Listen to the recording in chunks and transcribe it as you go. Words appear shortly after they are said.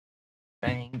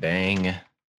Bang, bang.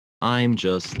 I'm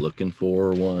just looking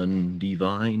for one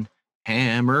divine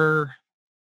hammer.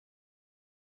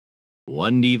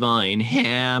 One divine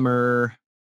hammer.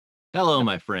 Hello,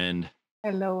 my friend.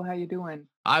 Hello, how you doing?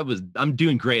 I'm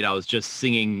doing great. I was just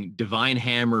singing Divine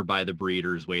Hammer by the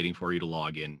Breeders, waiting for you to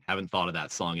log in. Haven't thought of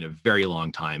that song in a very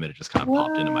long time, and it just kind of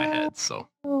popped into my Wow, head. So,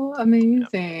 yeah.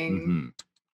 amazing. hmm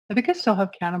I think I still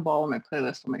have Cannonball on my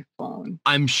playlist on my phone.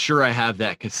 I'm sure I have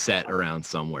that cassette around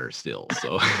somewhere still.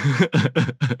 So,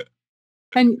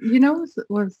 And you know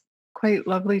was quite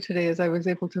lovely today is I was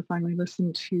able to finally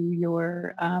listen to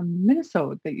your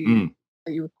Minnesota that Mm.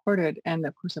 you recorded, and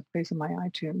of course it plays in my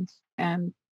iTunes.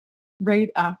 And right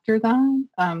after that,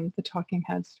 the Talking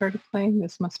Heads started playing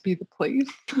 "This Must Be the Place,"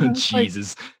 and I was like,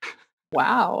 Jesus.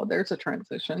 "Wow, there's a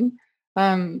transition."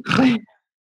 But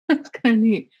that's kind of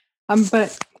neat.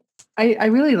 But I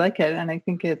really like it, and I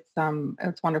think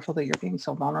it's wonderful that you're being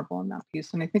so vulnerable in that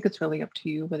piece, and I think it's really up to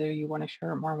you whether you wanna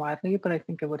share it more widely, but I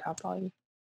think it would have value.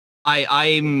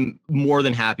 I'm more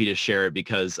than happy to share it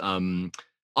because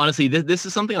honestly this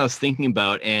is something I was thinking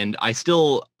about, and I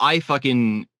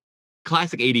fucking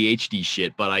classic ADHD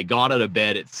shit, but I got out of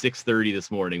bed at 6:30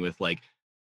 this morning with like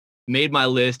made my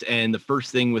list, and the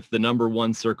first thing with the number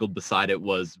one circled beside it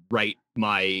was write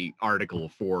my article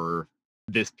for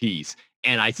this piece,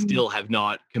 and I Mm. still have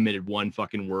not committed one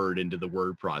fucking word into the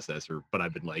word processor, but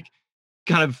I've been like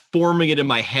kind of forming it in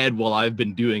my head while I've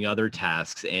been doing other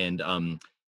tasks. And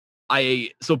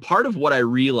I so part of what I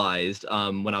realized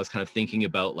when I was kind of thinking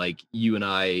about like you and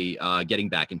I getting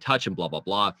back in touch and blah blah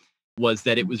blah was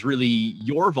that it was really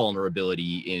your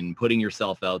vulnerability in putting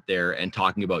yourself out there and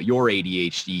talking about your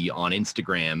ADHD on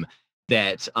Instagram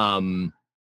that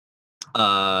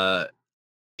uh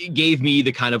it gave me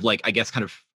the kind of like I guess kind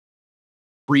of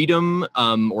freedom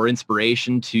or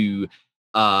inspiration to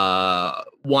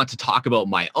want to talk about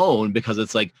my own, because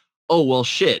it's like, oh well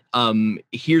shit,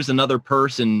 here's another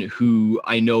person who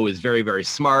I know is very very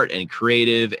smart and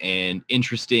creative and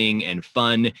interesting and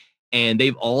fun, and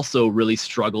they've also really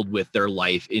struggled with their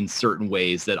life in certain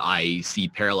ways that I see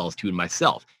parallels to in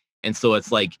myself. And so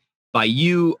it's like, by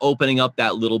you opening up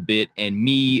that little bit and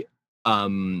me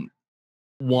um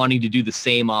wanting to do the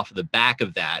same off of the back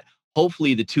of that,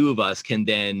 hopefully the two of us can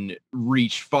then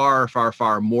reach far, far,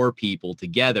 far more people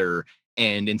together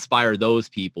and inspire those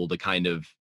people to kind of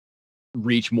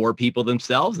reach more people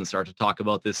themselves and start to talk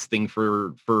about this thing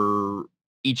for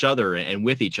each other and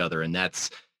with each other. And that's,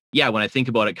 yeah, when I think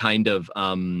about it, kind of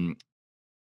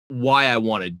why I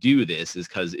want to do this is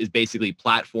because is basically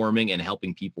platforming and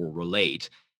helping people relate.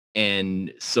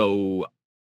 And so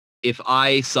if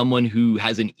I, someone who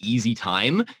has an easy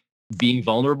time being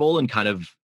vulnerable and kind of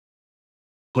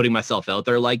putting myself out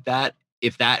there like that,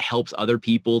 if that helps other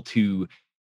people to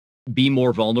be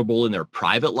more vulnerable in their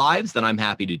private lives, then I'm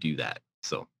happy to do that.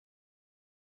 So,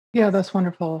 Yeah, that's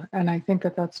wonderful, and I think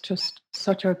that that's just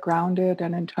such a grounded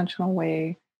and intentional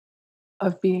way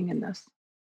of being in this.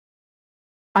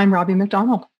 I'm Robbie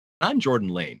McDonald. I'm Jordan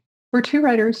Lane. We're 2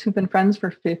 writers who've been friends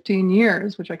for 15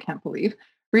 years, which I can't believe.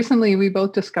 Recently, we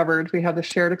both discovered we have the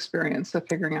shared experience of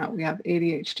figuring out we have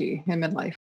ADHD in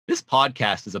midlife. This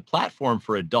podcast is a platform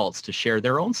for adults to share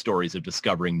their own stories of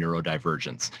discovering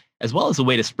neurodivergence, as well as a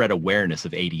way to spread awareness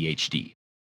of ADHD.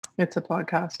 It's a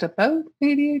podcast about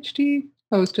ADHD,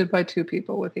 hosted by 2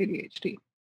 people with ADHD.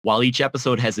 While each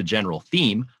episode has a general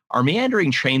theme, our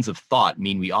meandering trains of thought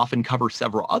mean we often cover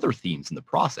several other themes in the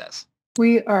process.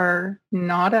 We are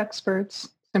not experts,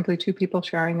 simply 2 people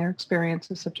sharing their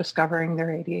experiences of discovering their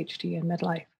ADHD in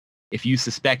midlife. If you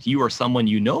suspect you or someone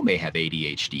you know may have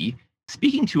ADHD,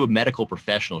 speaking to a medical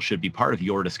professional should be part of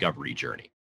your discovery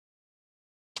journey.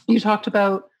 You talked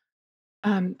about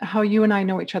how you and I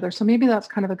know each other, so maybe that's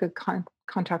kind of a good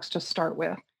context to start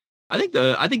with. I think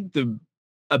the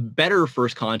a better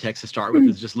first context to start with Hmm.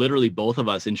 is just literally both of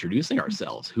us introducing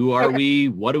ourselves. Who are Okay. we?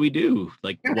 What do we do?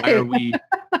 Like, why are Okay. we,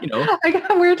 you know, I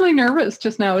got weirdly nervous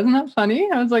just now. Isn't that funny?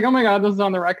 I was like, oh my God, this is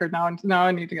on the record now. And now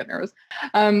I need to get nervous.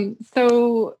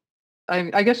 So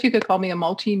I guess you could call me a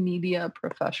multimedia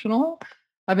professional.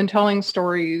 I've been telling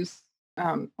stories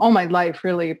all my life,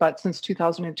 really, but since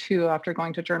 2002, after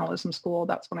going to journalism school,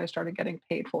 that's when I started getting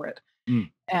paid for it. mm,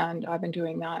 And I've been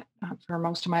doing that for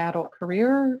most of my adult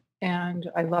career. And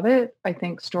I love it. I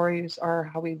think stories are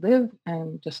how we live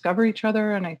and discover each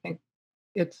other. And I think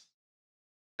it's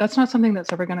that's not something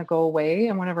that's ever going to go away.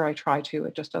 And whenever I try to,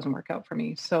 it just doesn't work out for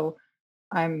me. So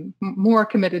more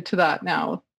committed to that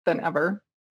now than ever.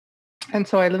 And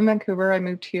so I live in Vancouver. I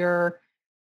moved here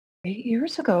 8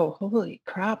 years ago. Holy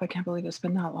crap. I can't believe it's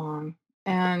been that long.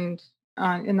 And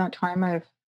in that time, I've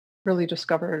really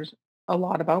discovered a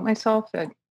lot about myself.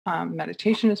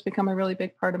 Meditation has become a really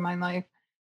big part of my life.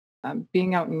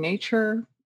 Being out in nature,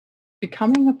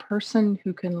 becoming a person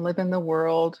who can live in the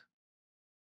world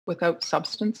without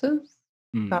substances.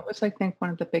 Mm. That was, I think, one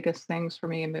of the biggest things for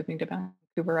me in moving to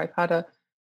Vancouver. I've had a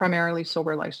primarily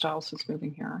sober lifestyle since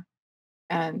moving here,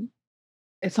 and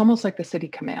it's almost like the city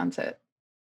commands it.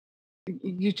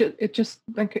 You just it just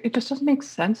doesn't make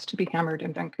sense to be hammered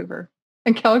in Vancouver.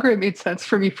 And Calgary made sense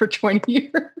for me for 20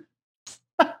 years.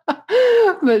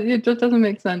 But it just doesn't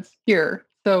make sense here.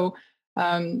 So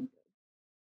um,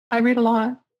 I read a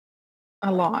lot,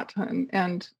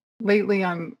 and lately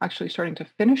I'm actually starting to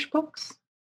finish books,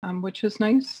 which is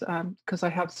nice because I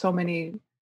have so many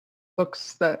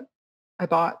books that I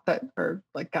bought that are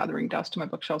like gathering dust in my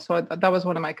bookshelf. So that was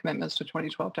one of my commitments to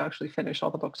 2012 to actually finish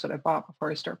all the books that I bought before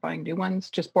I start buying new ones.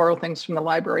 Just borrow things from the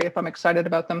library if I'm excited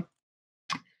about them.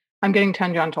 I'm getting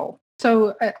tangential.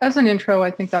 So as an intro,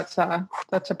 I think that's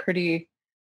a pretty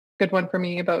good one for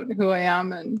me about who I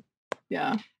am, and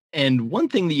yeah. And one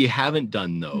thing that you haven't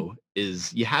done though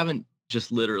is you haven't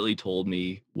just literally told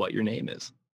me what your name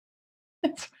is.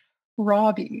 It's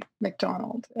Robbie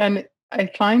McDonald. And I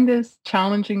find this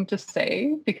challenging to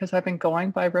say because I've been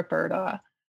going by Roberta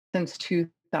since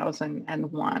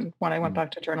 2001 when I went Mm.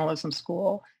 back to journalism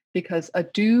school. Because a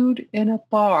dude in a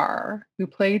bar who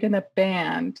played in a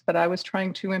band that I was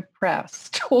trying to impress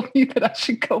told me that I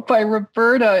should go by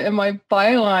Roberta in my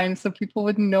byline so people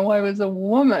would know I was a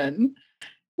woman.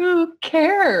 Who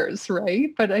cares, right?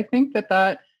 But I think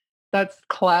that's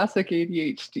classic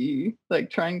ADHD, like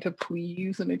trying to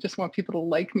please, and I just want people to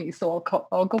like me. So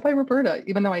I'll go by Roberta,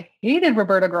 even though I hated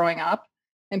Roberta growing up,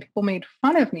 and people made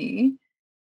fun of me.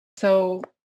 So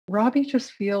Robbie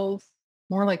just feels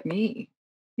more like me.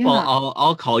 Well, Yeah.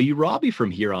 I'll call you Robbie from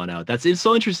here on out. It's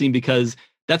so interesting because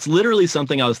that's literally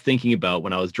something I was thinking about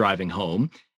when I was driving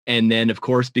home. And then, of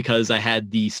course, because I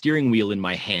had the steering wheel in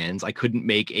my hands, I couldn't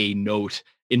make a note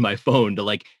in my phone to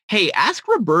like, hey, ask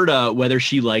Roberta whether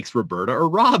she likes Roberta or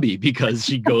Robbie because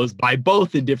she goes by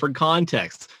both in different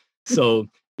contexts. So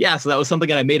yeah, so that was something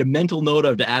that I made a mental note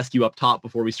of to ask you up top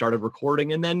before we started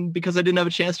recording. And then because I didn't have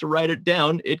a chance to write it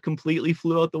down, it completely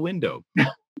flew out the window.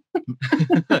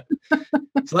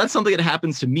 So that's something that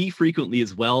happens to me frequently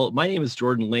as well. My name is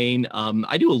Jordan Lane.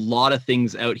 I do a lot of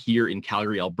things out here in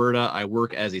Calgary, Alberta. I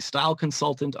work as a style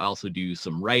consultant. I also do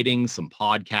some writing, some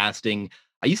podcasting.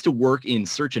 I used to work in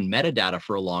search and metadata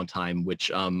for a long time,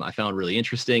 which I found really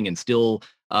interesting and still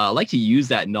like to use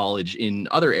that knowledge in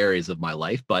other areas of my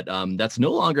life. But that's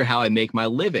no longer how I make my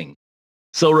living.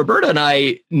 So Roberta and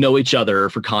I know each other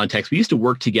for context. We used to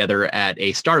work together at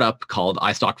a startup called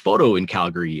iStock Photo in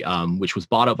Calgary, which was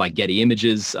bought out by Getty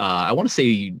Images. I want to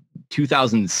say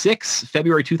 2006,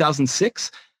 February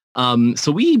 2006.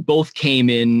 So we both came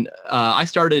in. I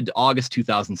started August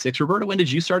 2006. Roberta, when did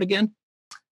you start again?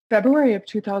 February of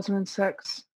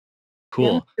 2006. Yeah,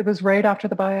 Cool. it was right after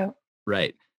the buyout.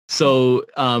 Right. Yeah. So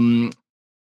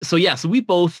so we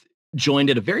both joined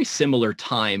at a very similar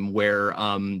time where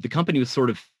the company was sort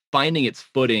of finding its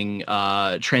footing,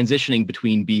 transitioning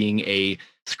between being a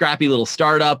scrappy little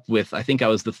startup with, I think I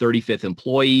was the 35th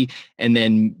employee, and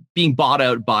then being bought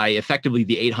out by effectively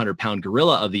the 800-pound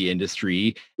gorilla of the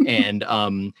industry, and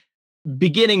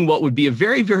beginning what would be a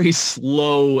very, very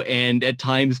slow and at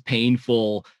times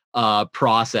painful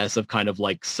process of kind of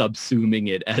like subsuming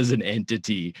it as an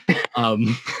entity.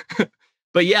 Um,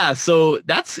 but yeah, so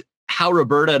that's how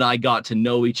Roberta and I got to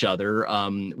know each other,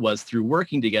 was through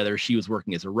working together. She was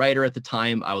working as a writer at the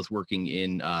time. I was working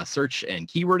in search and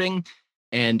keywording.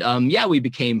 And yeah, we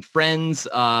became friends,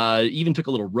 even took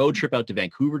a little road trip out to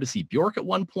Vancouver to see Bjork at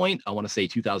one point. I want to say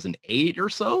 2008 or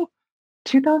so.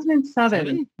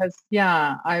 2007.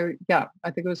 7? I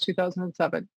think it was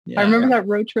 2007. I Yeah, remember that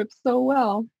road trip so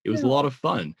well. it was a Yeah. lot of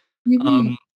fun.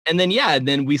 Mhm. And then, yeah, and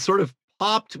then we sort of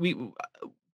popped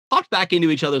back into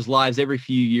each other's lives every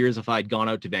few years. If I'd gone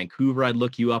out to Vancouver, I'd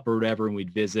look you up or whatever, and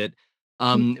we'd visit.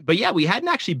 But yeah, we hadn't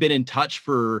actually been in touch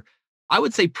for, I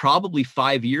would say, probably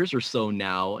 5 years or so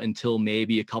now, until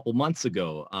maybe a couple months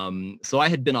ago. So I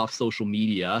had been off social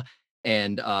media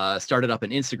and started up an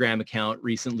Instagram account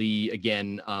recently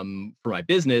again, for my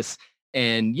business.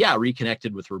 And yeah,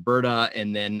 reconnected with Roberta.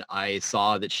 And then I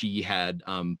saw that she had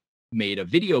made a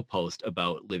video post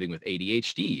about living with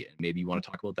ADHD. And maybe you want to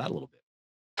talk about that a little bit.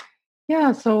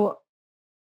 Yeah, so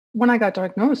when I got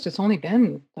diagnosed, it's only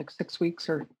been like 6 weeks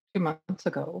or 2 months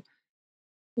ago.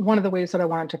 One of the ways that I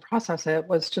wanted to process it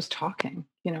was just talking,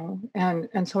 and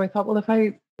so I thought, well, if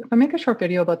I make a short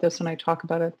video about this and I talk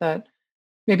about it, that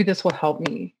maybe this will help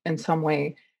me in some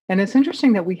way. And it's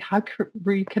interesting that we had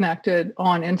reconnected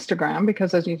on Instagram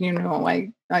because, as you know,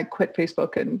 I quit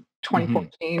Facebook in Hmm.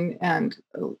 2014 and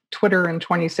Twitter in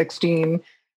 2016.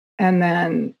 And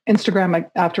then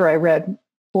Instagram, after I read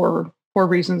four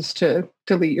reasons to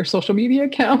delete your social media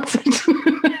accounts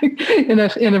in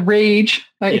a rage,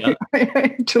 Yeah.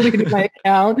 I deleted my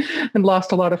account and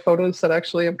lost a lot of photos that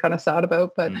actually I'm kind of sad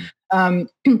about. But Mm.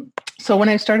 um, so when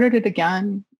I started it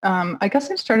again, I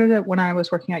guess I started it when I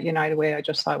was working at United Way. I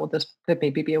just thought, well, this could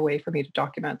maybe be a way for me to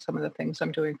document some of the things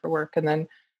I'm doing for work. And then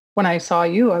when I saw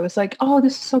you, I was like, oh,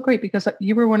 this is so great because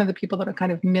you were one of the people that I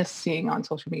kind of miss seeing on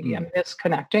social media, Mm. miss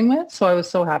connecting with. So I was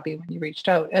so happy when you reached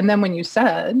out. And then when you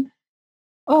said,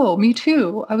 oh, me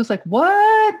too, I was like,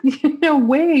 what? No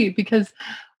way. Because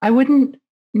I wouldn't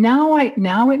now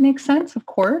it makes sense, of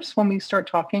course, when we start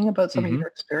talking about some of Hmm. your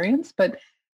experience, but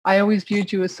I always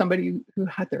viewed you as somebody who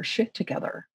had their shit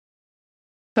together.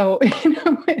 So,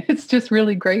 it's just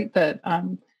really great that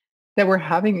we're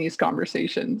having these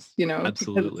conversations, because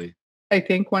Absolutely. I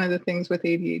think one of the things with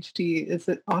ADHD is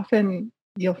that often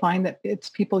you'll find that it's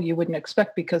people you wouldn't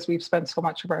expect because we've spent so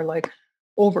much of our life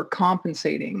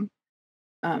overcompensating,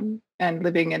 and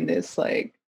living in this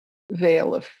like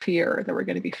veil of fear that we're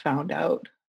going to be found out,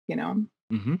 you know.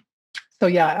 Hmm. So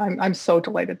yeah, I'm so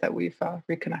delighted that we've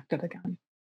reconnected again.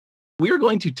 We are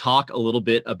going to talk a little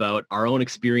bit about our own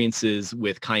experiences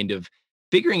with kind of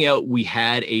figuring out we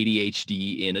had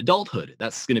ADHD in adulthood.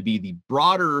 That's going to be the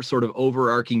broader sort of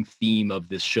overarching theme of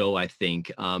this show, I think.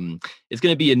 It's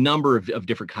going to be a number of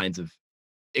different kinds of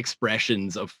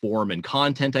expressions of form and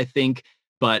content, I think.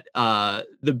 But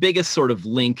the biggest sort of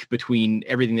link between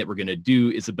everything that we're going to do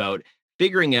is about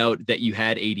figuring out that you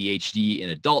had ADHD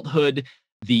in adulthood,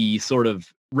 the sort of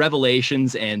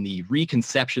revelations and the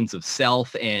reconceptions of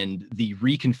self and the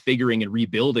reconfiguring and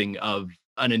rebuilding of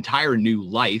an entire new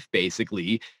life,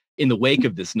 basically, in the wake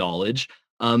of this knowledge.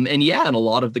 And yeah, and a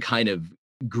lot of the kind of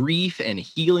grief and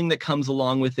healing that comes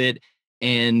along with it.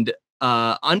 And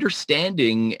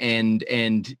understanding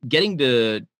and getting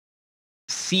to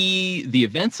see the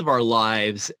events of our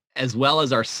lives as well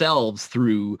as ourselves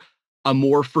through a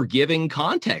more forgiving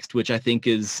context, which I think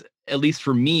is, at least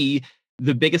for me,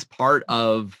 the biggest part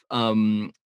of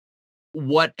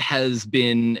what has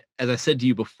been, as I said to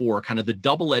you before, kind of the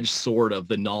double-edged sword of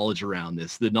the knowledge around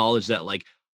this, the knowledge that like,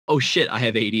 oh shit, I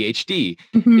have ADHD,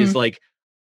 is Mhm. like,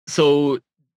 so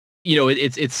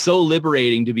it's so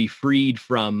liberating to be freed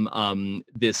from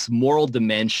this moral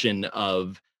dimension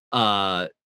of uh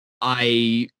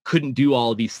I couldn't do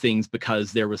all these things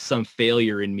because there was some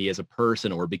failure in me as a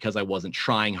person or because I wasn't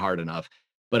trying hard enough.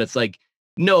 But it's like,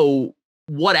 no,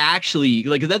 what actually,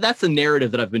 like, that's the narrative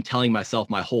that I've been telling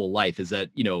myself my whole life, is that,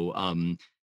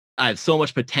 I have so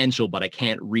much potential, but I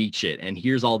can't reach it. And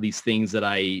here's all these things that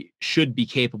I should be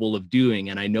capable of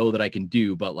doing and I know that I can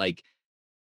do, but like,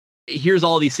 here's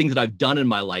all these things that I've done in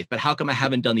my life, but how come I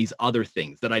haven't done these other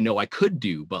things that I know I could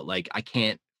do, but like I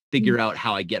can't figure out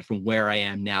how I get from where I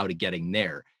am now to getting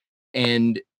there.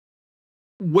 And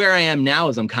where I am now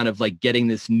is I'm kind of like getting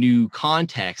this new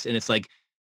context, and it's like,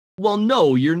 well,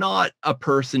 no, you're not a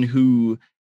person who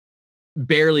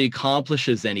barely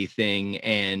accomplishes anything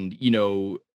and,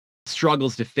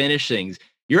 struggles to finish things.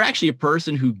 You're actually a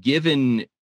person who, given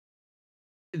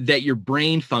that your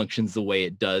brain functions the way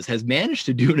it does, has managed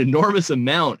to do an enormous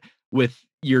amount with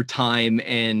your time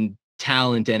and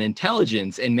talent and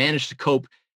intelligence, and managed to cope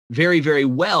very, very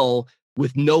well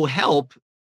with no help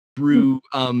through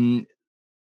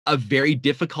a very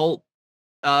difficult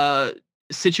uh,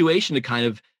 situation to kind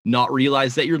of not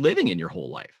realize that you're living in your whole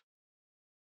life.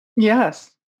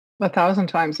 Yes, 1,000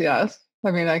 times yes.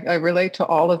 I mean, I relate to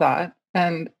all of that.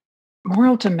 And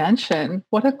moral dimension,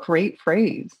 what a great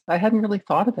phrase. I hadn't really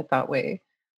thought of it that way.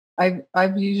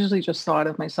 I've usually just thought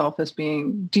of myself as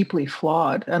being deeply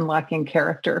flawed and lacking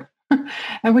character,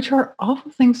 and which are awful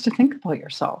things to think about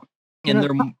yourself. You And know,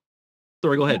 they're,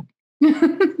 sorry, go ahead.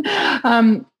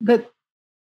 that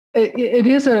it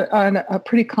is a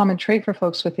pretty common trait for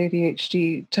folks with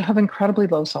ADHD to have incredibly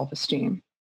low self-esteem,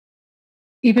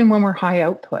 even when we're high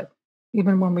output,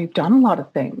 even when we've done a lot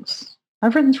of things.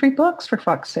 I've written 3 books for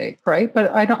fuck's sake, right?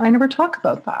 But I never talk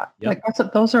about that. Yep.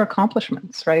 Like those are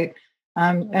accomplishments, right?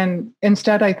 And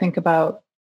instead I think about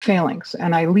failings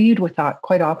and I lead with that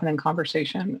quite often in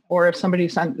conversation. Or if somebody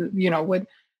would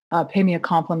pay me a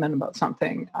compliment about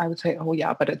something, I would say, oh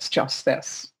yeah, but it's just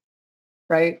this,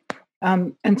 right?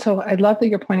 And so I love that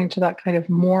you're pointing to that kind of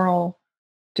moral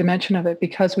dimension of it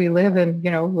because we live in,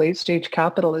 late stage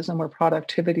capitalism where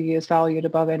productivity is valued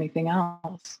above anything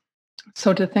else.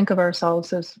 So to think of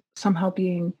ourselves as somehow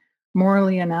being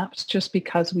morally inept just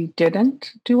because we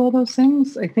didn't do all those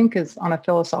things, I think is on a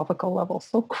philosophical level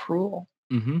so cruel,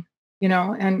 Hmm.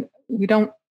 and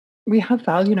we have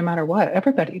value no matter what.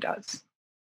 Everybody does.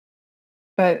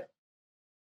 But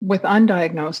with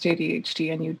undiagnosed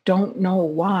ADHD and you don't know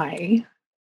why,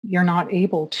 you're not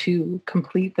able to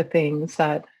complete the things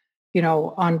that,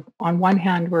 on one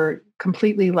hand were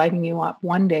completely lighting you up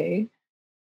one day,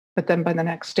 but then by the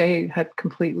next day had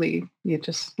completely you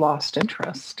just lost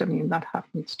interest. I mean, that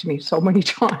happens to me so many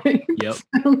times. Yep.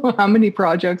 I don't know how many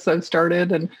projects I've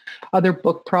started and other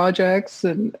book projects,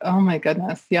 and oh my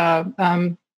goodness, yeah.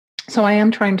 So I am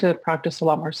trying to practice a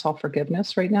lot more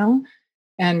self-forgiveness right now,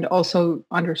 and also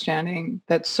understanding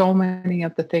that so many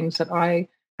of the things that I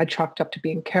had chalked up to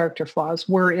being character flaws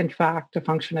were in fact a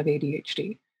function of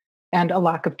ADHD and a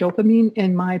lack of dopamine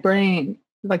in my brain.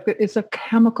 Like it's a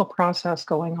chemical process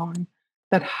going on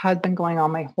that had been going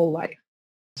on my whole life.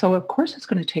 So of course it's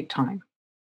going to take time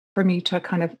for me to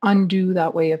kind of undo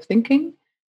that way of thinking,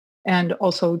 and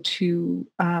also to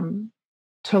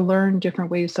learn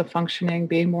different ways of functioning,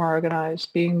 being more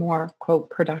organized, being more quote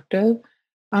productive,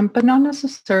 but not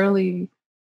necessarily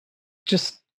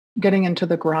just getting into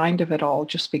the grind of it all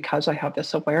just because I have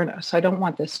this awareness. I don't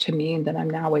want this to mean that I'm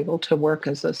now able to work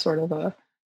as a sort of a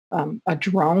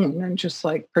drone and just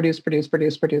like produce, produce,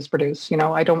 produce, produce, produce.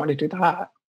 I don't want to do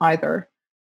that either.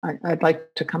 I'd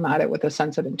like to come at it with a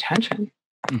sense of intention.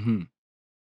 Hmm.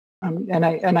 And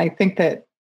I think that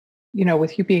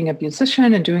with you being a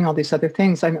musician and doing all these other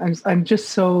things, I'm just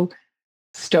so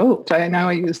stoked. I know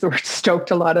I use the word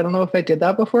stoked a lot. I don't know if I did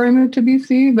that before I moved to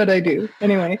BC, but I do.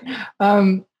 Anyway,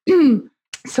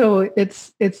 so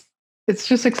it's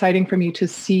just exciting for me to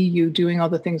see you doing all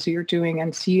the things that you're doing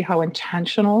and see how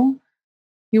intentional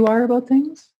you are about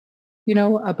things.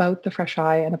 About the Fresh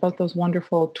Eye and about those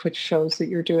wonderful Twitch shows that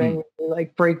you're doing,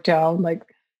 like break down, like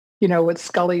what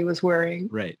Scully was wearing.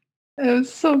 Right. It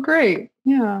was so great.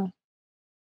 Yeah.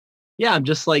 Yeah, I'm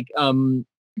just like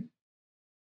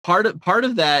part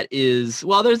of that is,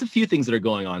 well, there's a few things that are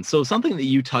going on. So something that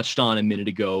you touched on a minute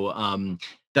ago,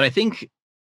 that I think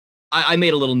I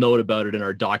made a little note about it in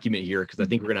our document here because I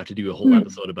think we're gonna have to do a whole Mm,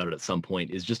 episode about it at some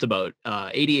point, is just about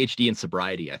ADHD and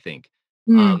sobriety, I think.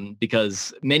 mm,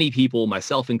 Because many people,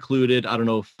 myself included, I don't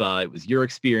know if it was your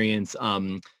experience,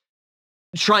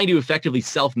 trying to effectively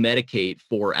self-medicate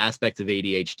for aspects of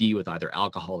ADHD with either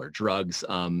alcohol or drugs.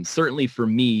 Certainly for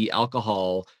me,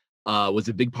 alcohol was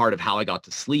a big part of how I got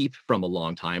to sleep from a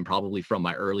long time, probably from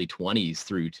my early 20s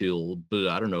through till,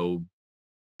 I don't know,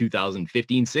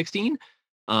 2015, 16.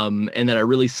 And then I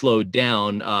really slowed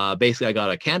down. Basically, I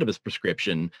got a cannabis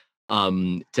prescription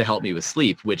to help me with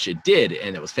sleep, which it did,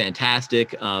 and it was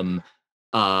fantastic. I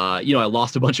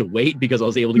lost a bunch of weight because I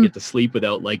was able to mm. get to sleep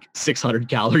without like 600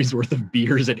 calories worth of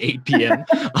beers at 8 p.m.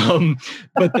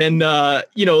 But then,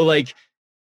 like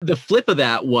the flip of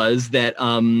that was that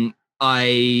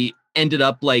I ended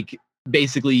up like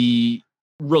basically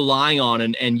relying on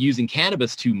and using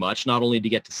cannabis too much, not only to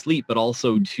get to sleep, but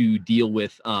also to deal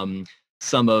with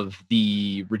some of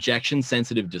the rejection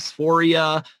sensitive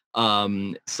dysphoria,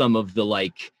 some of the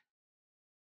like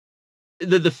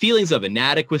the feelings of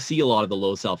inadequacy, a lot of the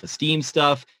low self-esteem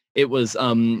stuff. It was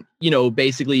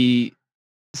basically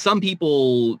some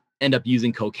people end up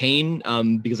using cocaine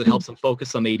because it helps them focus.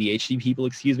 Some ADHD people,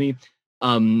 excuse me.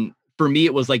 For me,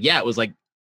 it was like, yeah, it was like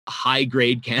high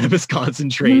grade cannabis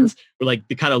concentrates were like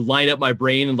to kind of line up my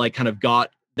brain and like kind of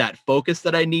got that focus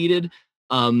that I needed.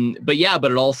 But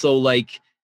it also like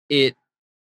it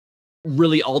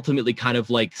really ultimately kind of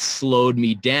like slowed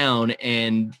me down.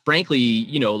 And frankly,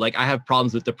 like I have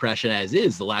problems with depression as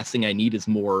is. The last thing I need is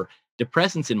more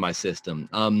depressants in my system.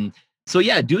 So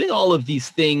yeah, doing all of these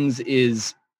things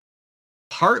is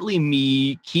partly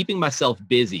me keeping myself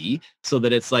busy so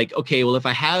that it's like, okay, well, if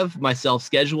I have myself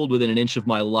scheduled within an inch of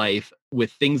my life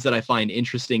with things that I find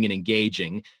interesting and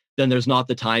engaging, then there's not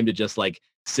the time to just like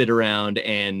sit around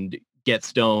and get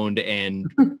stoned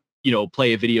and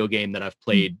play a video game that I've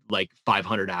played like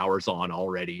 500 hours on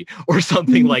already or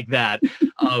something like that.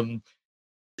 Um,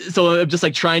 so I'm just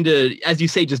like trying to, as you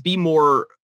say, just be more,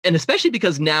 and especially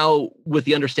because now with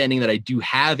the understanding that I do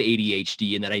have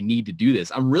ADHD and that I need to do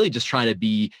this, I'm really just trying to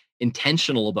be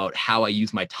intentional about how I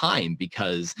use my time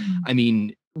because I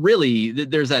mean, really,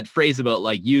 there's that phrase about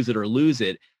like use it or lose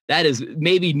it. That is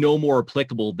maybe no more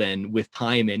applicable than with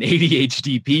time and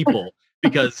ADHD people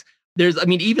because I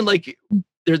mean, even like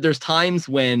there's times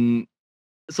when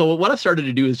so what I've started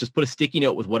to do is just put a sticky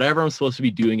note with whatever I'm supposed to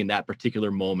be doing in that particular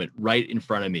moment right in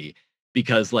front of me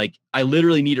because like I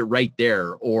literally need it right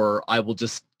there or I will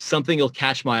just something will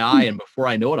catch my eye and before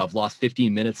I know it I've lost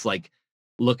 15 minutes like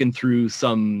looking through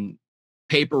some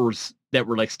papers that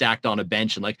were like stacked on a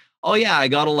bench and like, oh yeah, I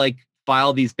gotta like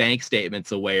file these bank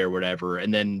statements away or whatever.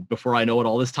 And then before I know it,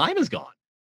 all this time is gone.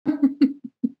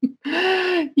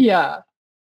 Yeah.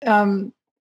 Um,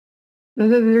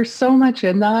 there's so much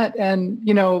in that. And,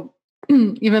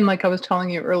 even like I was telling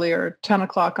you earlier, 10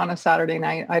 o'clock on a Saturday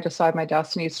night, I decide my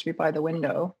desk needs to be by the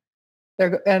window.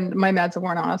 And my meds are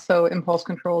worn off, so impulse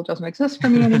control doesn't exist for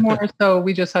me anymore. So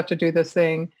we just have to do this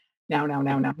thing now, now,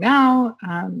 now, now, now.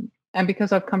 And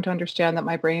because I've come to understand that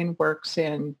my brain works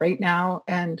in right now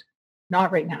and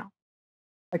not right now.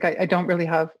 Like I don't really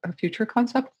have a future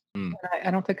concept. Mm, And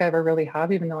I don't think I ever really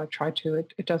have, even though I've tried to.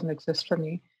 It doesn't exist for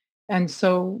me. And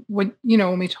so when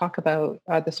we talk about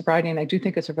the sobriety, and I do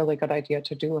think it's a really good idea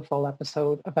to do a full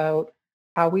episode about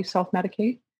how we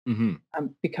self-medicate, hmm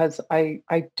because I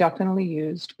definitely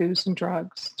used booze and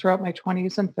drugs throughout my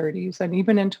 20s and 30s and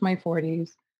even into my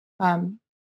 40s, um,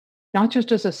 not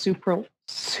just as a social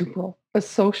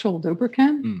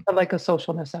lubricant, mm, but like a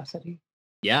social necessity.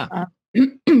 yeah, Uh,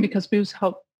 because booze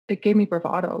helped. It gave me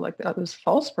bravado, like that was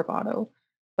false bravado,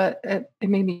 but it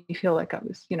made me feel like I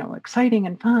was, exciting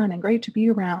and fun and great to be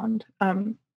around.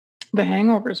 The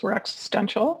hangovers were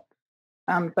existential,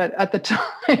 but at the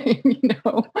time,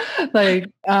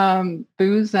 like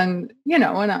booze and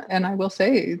and I will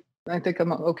say, I think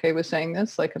I'm okay with saying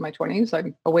this. Like in my 20s,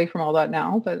 I'm away from all that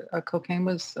now, but cocaine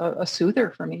was a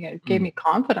soother for me. It gave mm, me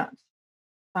confidence.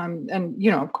 And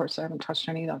of course, I haven't touched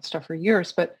any of that stuff for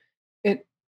years, but it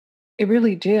it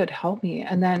really did help me.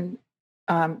 And then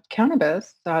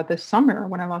cannabis this summer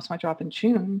when I lost my job in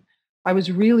June, I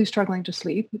was really struggling to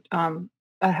sleep.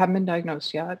 I haven't been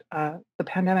diagnosed yet. The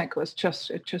pandemic was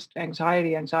just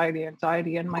anxiety, anxiety,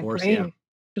 anxiety, and of my course, yeah, brain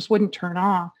just wouldn't turn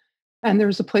off. And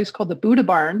there's a place called the Buddha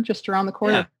Barn just around the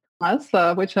corner yeah, from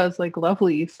us, which has like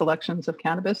lovely selections of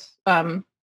cannabis.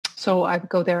 So I would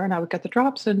go there and I would get the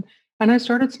drops, and I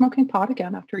started smoking pot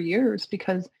again after years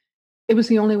because it was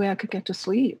the only way I could get to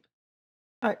sleep.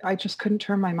 I just couldn't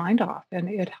turn my mind off, and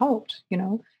it helped.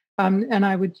 And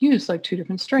I would use like two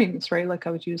different strains, right? Like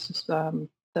I would use this,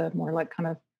 the more like kind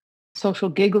of social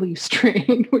giggly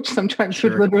strain, which sometimes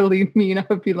would sure, literally mean I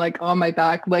would be like on my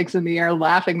back, legs in the air,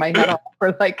 laughing my head off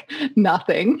for like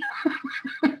nothing.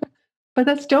 But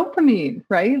that's dopamine,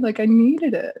 right? Like I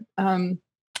needed it.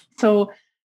 So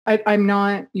I'm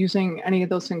not using any of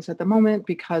those things at the moment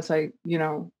because I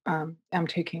am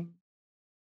taking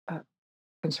uh,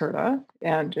 Concerta,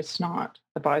 and it's not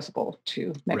advisable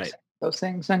to mix right, those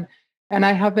things. And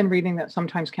I have been reading that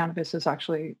sometimes cannabis is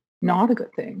actually not a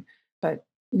good thing, but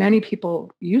many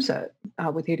people use it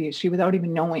with ADHD without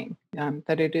even knowing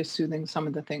that it is soothing some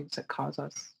of the things that cause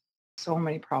us so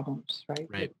many problems, right?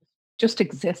 right, Just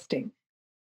existing,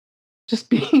 just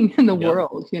being in the yep.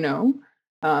 world,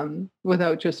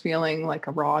 without just feeling like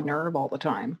a raw nerve all the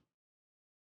time.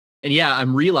 And yeah,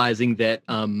 I'm realizing that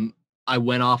I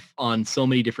went off on so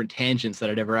many different tangents that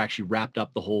I never actually wrapped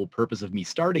up the whole purpose of me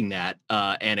starting that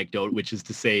anecdote, which is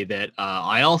to say that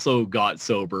I also got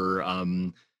sober.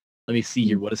 Let me see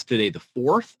here. What is today? The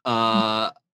fourth.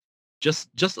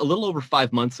 Just a little over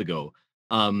 5 months ago.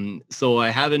 So I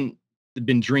haven't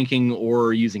been drinking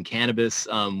or using cannabis,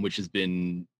 which has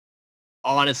been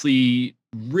honestly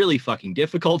really fucking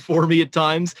difficult for me at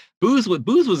times. Booze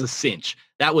was a cinch.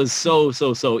 That was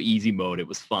so easy mode. It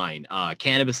was fine.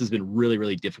 Cannabis has been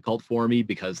really difficult for me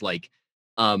because like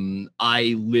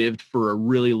I lived for a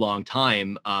really long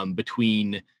time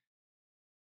between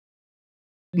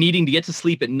needing to get to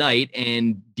sleep at night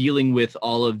and dealing with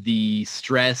all of the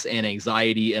stress and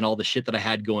anxiety and all the shit that I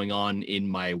had going on in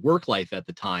my work life at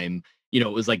the time. It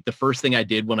was like the first thing I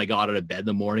did when I got out of bed in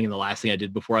the morning and the last thing I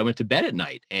did before I went to bed at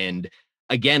night. And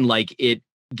again, like it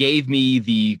gave me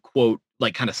the quote,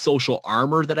 like kind of social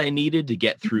armor that I needed to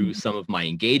get through Mhm. some of my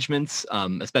engagements,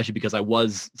 especially because I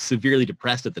was severely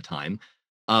depressed at the time.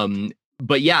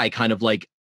 But yeah, I kind of like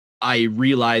I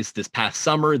realized this past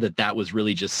summer that that was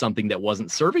really just something that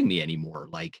wasn't serving me anymore.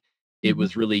 Like it Mhm.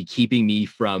 was really keeping me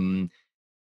from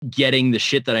getting the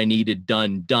shit that I needed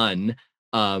done.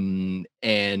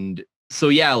 And so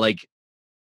yeah, like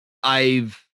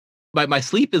I've my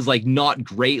sleep is like not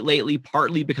great lately,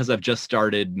 partly because I've just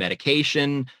started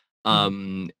medication.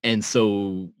 Mhm. And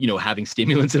so, having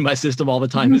stimulants in my system all the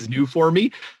time Mhm. is new for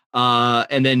me.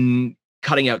 And then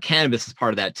cutting out cannabis is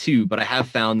part of that too. But I have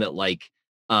found that like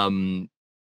um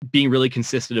being really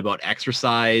consistent about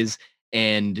exercise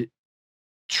and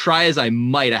try as I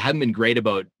might, I haven't been great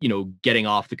about, getting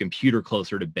off the computer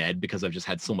closer to bed because I've just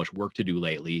had so much work to do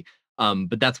lately.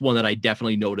 But that's one that I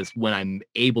definitely notice when I'm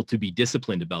able to be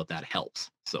disciplined about that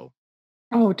helps. So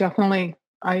Oh, definitely.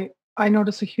 I I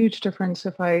notice a huge difference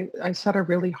if I set a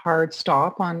really hard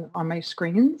stop on my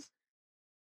screens.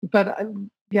 But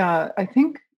yeah, I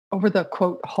think over the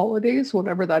quote holidays,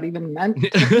 whatever that even meant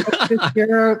this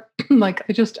year, like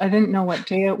I didn't know what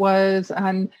day it was,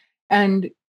 and and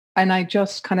I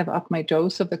just kind of upped my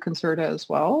dose of the Concerta as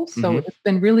well. So Hmm. it's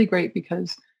been really great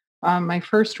because my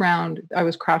first round, I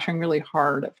was crashing really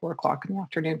hard at 4 o'clock in the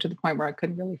afternoon to the point where I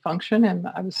couldn't really function, and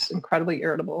I was incredibly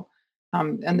irritable.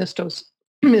 And this dose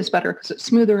is better because it's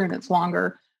smoother and it's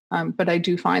longer. But I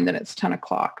do find that it's 10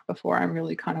 o'clock before I'm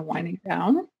really kind of winding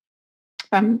down.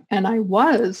 And I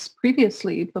was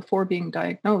previously, before being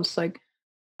diagnosed, like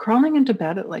crawling into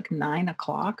bed at like 9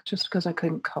 o'clock just because I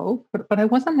couldn't cope. But I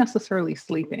wasn't necessarily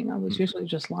sleeping. I was usually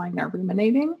just lying there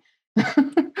ruminating.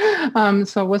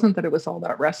 So it wasn't that it was all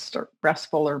that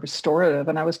restful or restorative.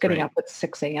 And I was getting Right. up at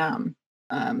 6 a.m.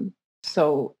 Um,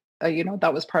 so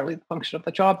that was partly the function of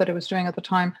the job that I was doing at the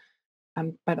time.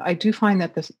 But I do find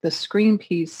that this screen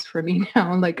piece for me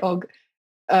now, like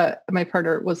my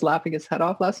partner was laughing his head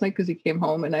off last night because he came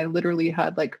home and I literally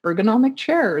had like ergonomic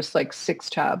chairs, like 6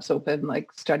 tabs open,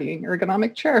 like studying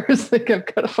ergonomic chairs. Like I've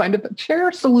got to find a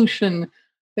chair solution.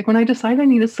 Like when I decide I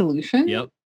need a solution, Yep.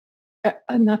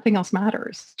 nothing else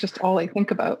matters. Just all I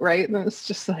think about, right? And it's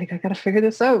just like I got to figure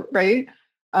this out, right?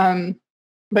 Um,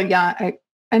 but yeah,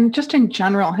 and just in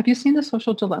general, have you seen The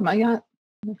Social Dilemma yet? I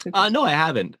don't know if you've No, I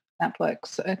haven't.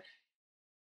 Netflix.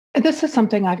 This is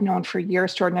something I've known for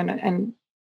years, Jordan, and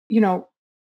you know,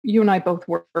 you and I both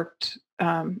worked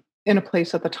in a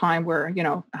place at the time where,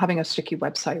 having a sticky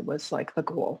website was like the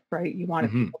goal, right? You wanted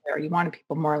Hmm. people there, you wanted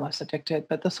people more or less addicted.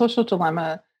 But the social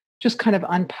dilemma just kind of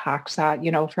unpacks that,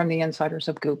 from the insiders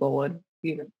of Google and,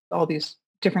 all these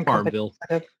different companies Farmville.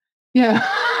 that have,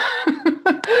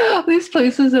 yeah, these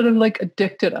places that have like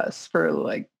addicted us for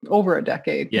like over a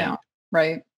decade Yeah. now,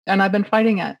 right? And I've been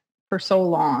fighting it for so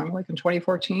long. Like in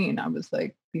 2014, I was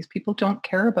like, these people don't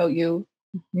care about you,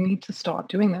 need to stop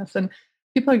doing this. And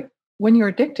people are, when you're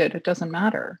addicted, it doesn't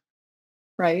matter,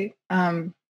 right?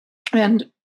 And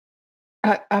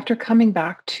after coming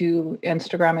back to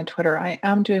Instagram and Twitter, I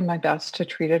am doing my best to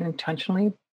treat it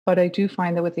intentionally. But I do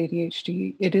find that with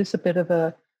ADHD, it is a bit of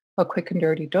a quick and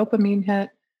dirty dopamine hit.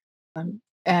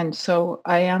 And so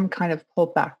I am kind of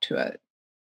pulled back to it.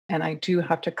 And I do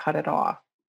have to cut it off,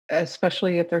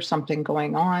 especially if there's something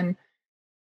going on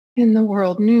in the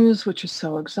world news, which is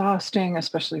so exhausting,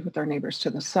 especially with our neighbors to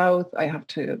the south. I have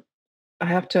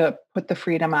to put the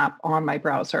Freedom app on my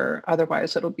browser.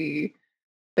 Otherwise, it'll be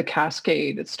the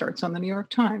cascade. It starts on the New York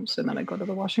Times, and then I go to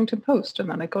the Washington Post, and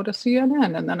then I go to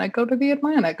CNN, and then I go to the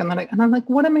Atlantic, and I'm like,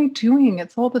 what am I doing?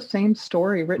 It's all the same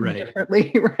story written Right.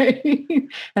 differently, right?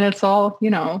 And it's all,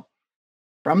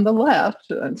 from the left,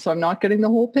 and so I'm not getting the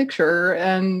whole picture.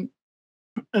 And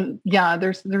yeah,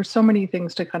 there's so many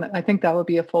things to kind of. I think that would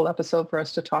be a full episode for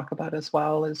us to talk about as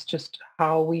well. Is just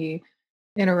how we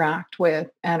interact with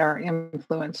and are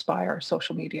influenced by our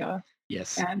social media,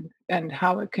 Yes. and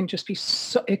how it can just be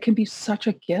it can be such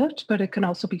a gift, but it can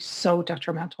also be so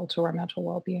detrimental to our mental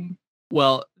well-being.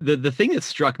 Well, the thing that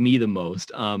struck me the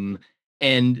most,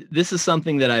 and this is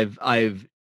something that I've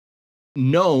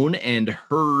known and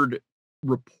heard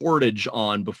reportage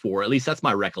on before. At least that's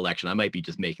my recollection. I might be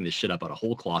just making this shit up out of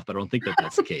whole cloth, but I don't think that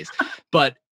that's the case.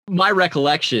 But my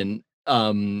recollection,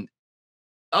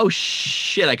 oh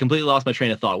shit, I completely lost my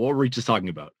train of thought. What were we just talking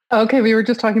about? Okay, we were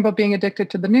just talking about being addicted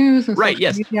to the news and Right. social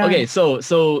Yes. media. Okay.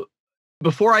 So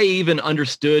before I even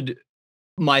understood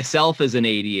myself as an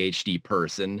ADHD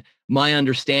person, my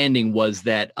understanding was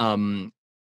that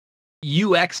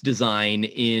UX design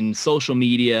in social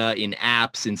media, in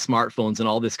apps, in smartphones, and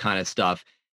all this kind of stuff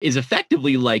is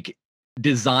effectively like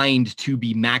designed to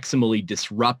be maximally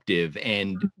disruptive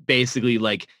and basically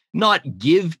like not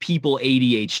give people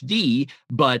ADHD,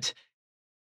 but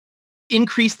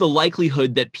increase the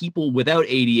likelihood that people without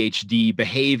ADHD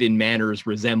behave in manners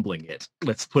resembling it.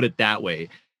 Let's put it that way.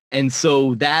 And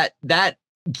so that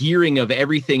gearing of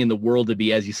everything in the world to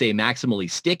be, as you say, maximally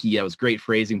sticky. That was great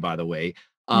phrasing, by the way.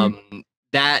 Mm,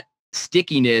 That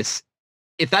stickiness,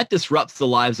 if that disrupts the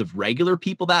lives of regular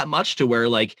people that much to where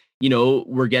like,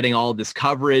 we're getting all this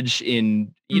coverage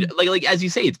in, mm, like as you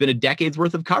say, it's been a decade's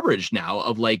worth of coverage now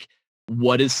of like,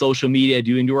 what is social media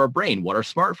doing to our brain? What are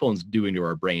smartphones doing to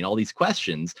our brain? All these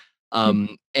questions.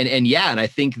 mm. And yeah, and I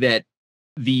think that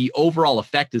the overall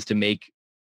effect is to make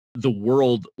the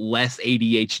world less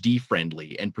ADHD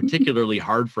friendly and particularly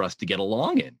hard for us to get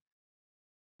along in.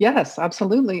 Yes,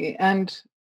 absolutely. And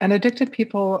addicted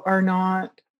people are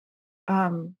not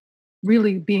um,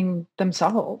 really being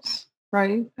themselves,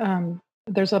 right?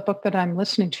 there's a book that I'm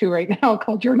listening to right now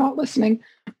called You're Not Listening,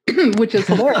 which is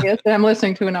hilarious. And I'm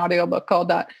listening to an audiobook called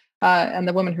that. And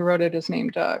the woman who wrote it is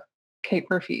named Kate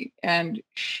Murphy. And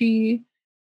she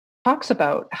talks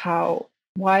about how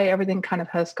why everything kind of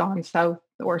has gone south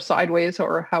or sideways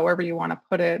or however you want to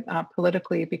put it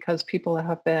politically, because people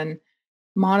have been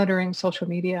monitoring social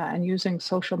media and using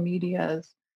social media's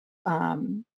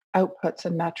um, outputs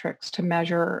and metrics to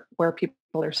measure where people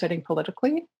are sitting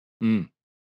politically. Mm,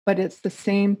 But it's the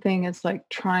same thing as like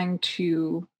trying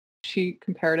to, she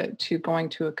compared it to going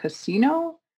to a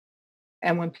casino.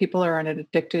 And when people are in an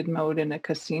addicted mode in a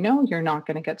casino, you're not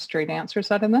going to get straight answers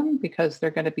out of them because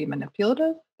they're going to be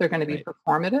manipulative, they're going to be right.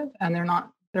 performative, and they're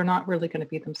not really going to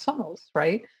be themselves,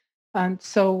 right? And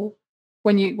so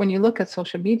when you look at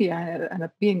social media and it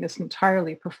being this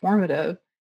entirely performative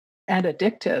and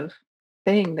addictive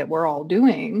thing that we're all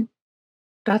doing,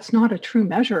 that's not a true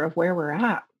measure of where we're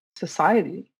at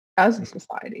society as a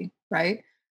society, right?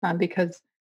 Because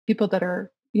people that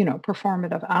are,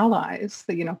 performative allies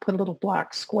that, put a little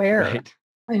black square Right.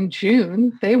 in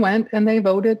June, they went and they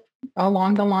voted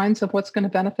along the lines of what's going to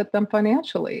benefit them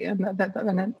financially. And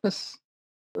and it was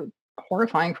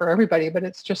horrifying for everybody, but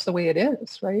it's just the way it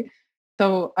is, right?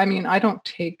 So, I mean, I don't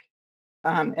take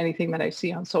anything that I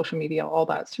see on social media all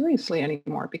that seriously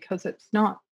anymore because it's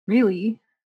not really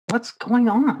what's going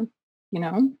on, you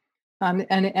know.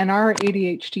 And our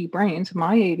ADHD brains,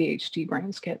 my ADHD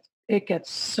brains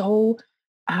gets so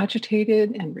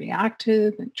agitated and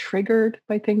reactive and triggered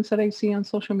by things that I see on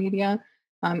social media.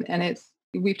 And it's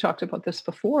we've talked about this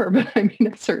before, but I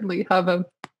mean, I certainly have a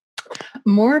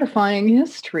mortifying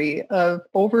history of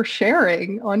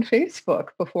oversharing on Facebook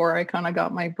before I kind of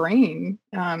got my brain,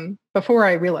 before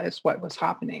I realized what was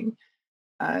happening.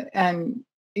 And,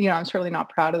 I'm certainly not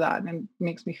proud of that. And it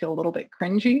makes me feel a little bit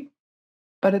cringy.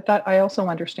 But at that, I also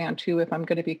understand too, if I'm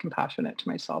going to be compassionate to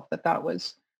myself, that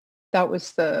was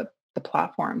the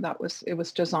platform it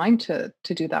was designed to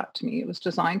do that to me. It was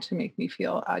designed to make me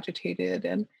feel agitated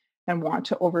and want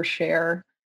to overshare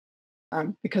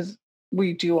because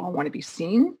we do all want to be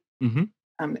seen. Hmm.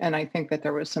 And I think that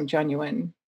there was some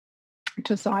genuine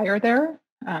desire there.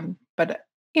 But,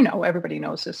 everybody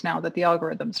knows this now that the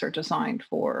algorithms are designed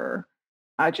for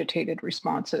agitated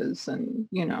responses and,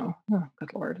 oh,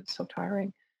 good Lord, it's so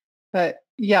tiring. But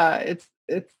yeah, it's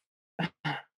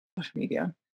social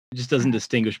media. It just doesn't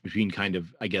distinguish between kind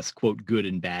of, I guess, quote, good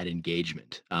and bad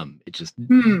engagement. It's just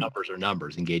Hmm, numbers are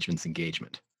numbers, engagement's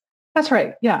engagement. that's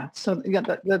right. Yeah. So yeah,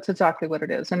 that's exactly what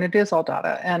it is. And it is all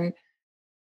data.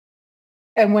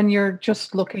 And when you're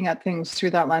just looking at things through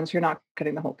that lens, you're not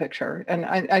getting the whole picture. And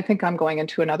I think I'm going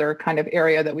into another kind of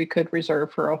area that we could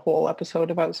reserve for a whole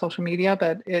episode about social media,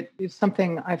 but it is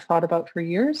something I've thought about for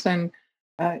years, and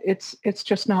it's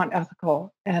just not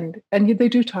ethical. And they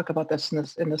do talk about this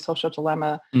in the social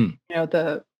dilemma. Mm,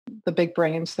 The big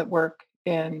brains that work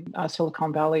in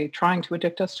Silicon Valley trying to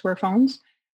addict us to our phones,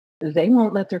 they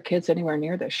won't let their kids anywhere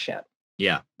near this shit.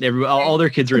 yeah. All their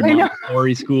kids are in I know.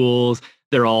 Montessori schools.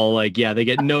 They're all like, yeah, they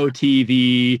get no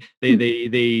TV.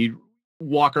 They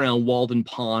walk around Walden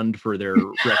Pond for their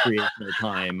recreational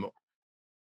time.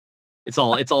 It's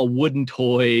all wooden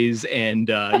toys and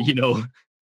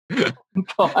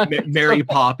Mary So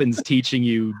Poppins teaching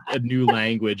you a new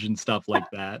language and stuff like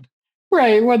that.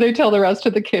 right, where they tell the rest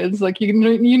of the kids, like, you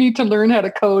need to learn how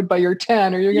to code by your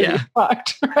 10 or you're gonna Yeah. be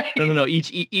fucked, No, right? no, no.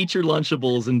 Eat your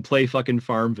Lunchables and play fucking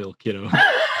Farmville, kiddo.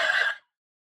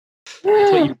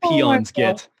 That's what you Oh my peons god.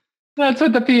 get. That's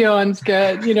what the peons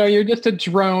get. You're just a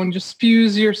drone. Just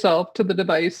fuse yourself to the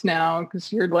device now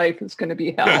because your life is gonna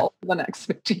be hell for the next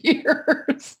 50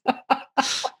 years.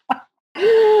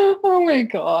 Oh my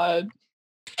god.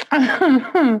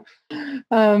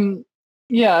 Um,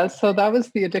 yeah, so that was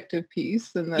the addictive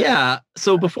piece and the Yeah.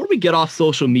 So before we get off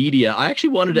social media, I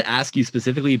actually wanted to ask you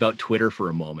specifically about Twitter for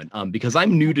a moment, because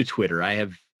I'm new to Twitter. I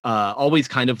have always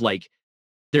kind of like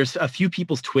there's a few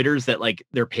people's Twitters that like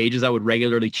their pages I would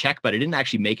regularly check, but I didn't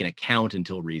actually make an account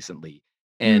until recently.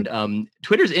 Mm, And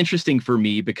Twitter's interesting for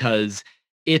me because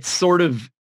it's sort of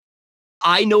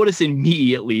I notice in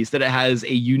me at least that it has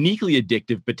a uniquely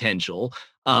addictive potential.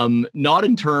 Not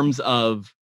in terms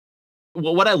of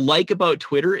well, what I like about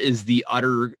Twitter is the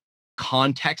utter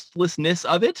contextlessness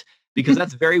of it, because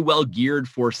that's very well geared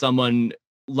for someone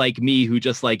like me who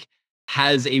just like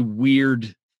has a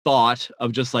weird thought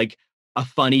of just like a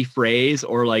funny phrase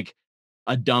or like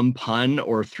a dumb pun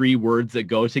or three words that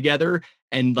go together.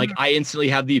 And like mm. I instantly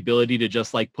have the ability to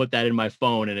just like put that in my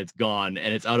phone and it's gone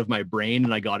and it's out of my brain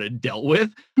and I got it dealt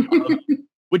with, um,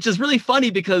 which is really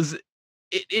funny because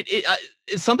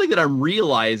it's something that I'm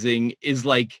realizing is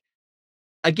like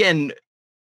again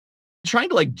trying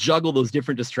to like juggle those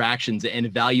different distractions and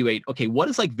evaluate, okay, what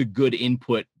is like the good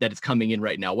input that is coming in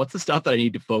right now? What's the stuff that I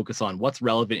need to focus on? What's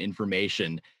relevant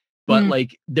information? But Mm,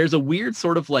 like there's a weird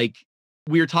sort of like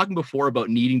we were talking before about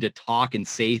needing to talk and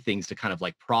say things to kind of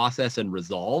like process and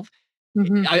resolve.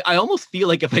 mhm. I almost feel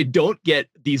like if I don't get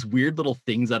these weird little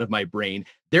things out of my brain,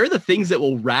 they're the things that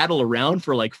will rattle around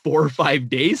for like 4 or 5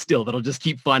 days still that I'll just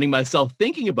keep finding myself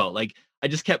thinking about. Like I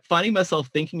just kept finding myself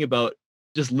thinking about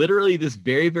just literally this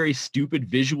very, very stupid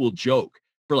visual joke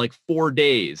for like 4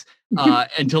 days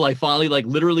until I finally like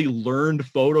literally learned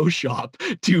Photoshop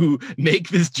to make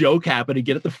this joke happen and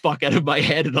get it the fuck out of my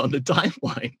head and on the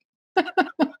timeline.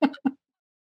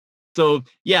 So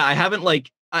yeah, I haven't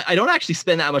like I don't actually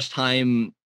spend that much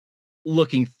time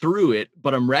looking through it,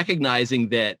 but I'm recognizing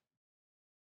that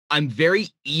I'm very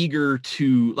eager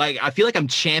to like I feel like I'm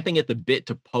champing at the bit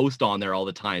to post on there all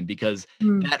the time because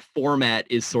Mm, that format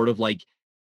is sort of like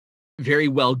very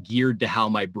well geared to how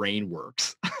my brain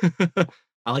works.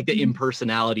 I like the mhm.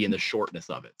 impersonality and the shortness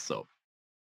of it. So,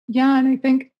 Yeah, and I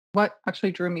think what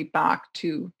actually drew me back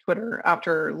to Twitter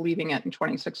after leaving it in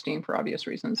 2016 for obvious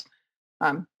reasons,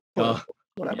 uh, political,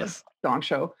 whatever, yes. gong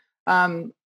show.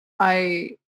 Um,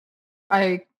 I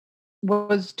I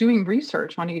was doing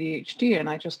research on ADHD and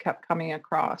I just kept coming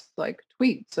across like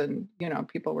tweets and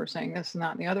people were saying this and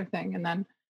that and the other thing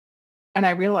and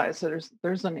I realized that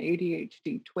there's an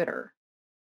ADHD Twitter,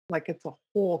 like it's a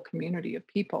whole community of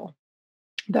people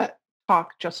that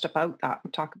talk just about that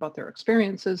and talk about their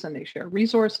experiences and they share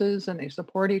resources and they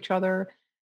support each other.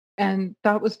 And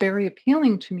that was very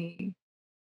appealing to me.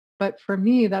 But for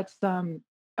me, that's a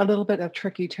little bit of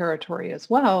tricky territory as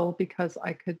well, because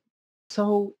I could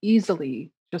so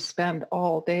easily just spend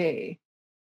all day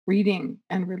reading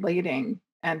and relating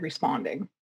and responding.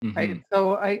 Right. Hmm.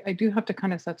 So I do have to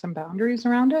kind of set some boundaries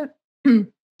around it.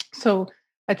 So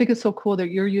I think it's so cool that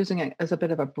you're using it as a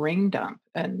bit of a brain dump.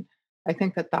 And I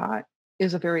think that that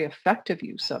is a very effective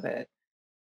use of it.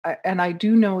 And I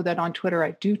do know that on Twitter,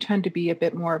 I do tend to be a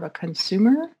bit more of a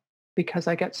consumer because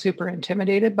I get super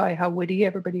intimidated by how witty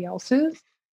everybody else is.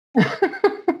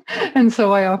 And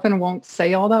so I often won't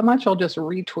say all that much. I'll just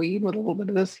retweet with a little bit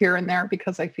of this here and there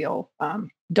because I feel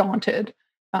daunted.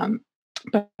 Um,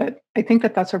 but I think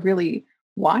that that's a really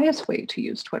wise way to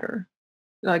use Twitter.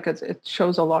 Like it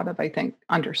shows a lot of, I think,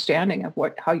 understanding of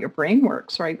what how your brain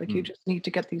works, right? Like you just need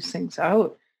to get these things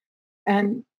out,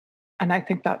 and I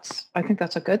think that's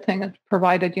a good thing,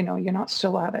 provided you're not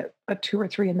still at it at 2 or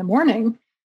 3 in the morning,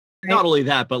 Not right? only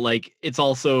that, but like it's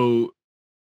also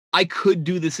I could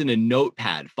do this in a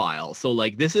notepad file. So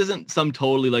like this isn't some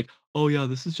totally like, oh yeah,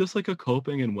 this is just like a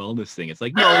coping and wellness thing. It's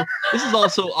like, no, this is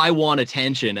also I want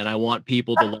attention and I want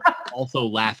people to like also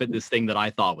laugh at this thing that I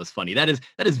thought was funny. That is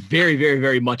very, very,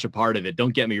 very much a part of it.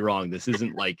 Don't get me wrong. This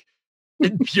isn't like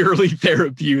purely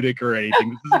therapeutic or anything.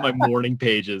 This isn't my morning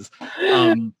pages. But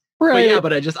yeah, Right.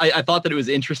 but I thought that it was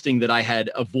interesting that I had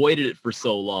avoided it for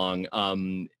so long.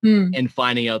 Mm, And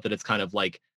finding out that it's kind of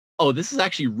like, oh, this is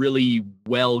actually really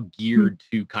well mm, geared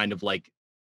to kind of like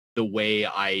the way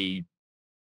I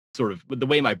sort of the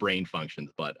way my brain functions.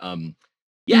 But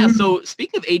yeah, mhm, so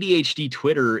speaking of ADHD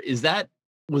Twitter, is that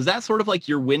was that sort of like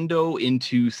your window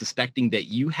into suspecting that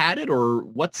you had it, or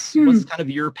what's mm. kind of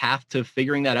your path to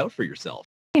figuring that out for yourself?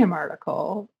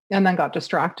 Article and then got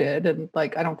distracted and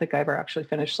like I don't think I ever actually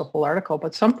finished the whole article,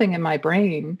 but something in my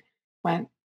brain went,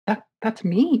 that's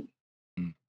me.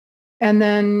 Mm. And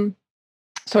then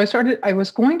so I was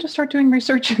going to start doing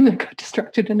research and then got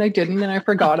distracted and I didn't and I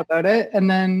forgot about it. And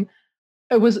then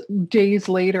it was days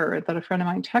later that a friend of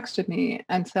mine texted me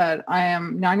and said, I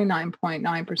am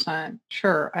 99.9%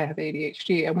 sure I have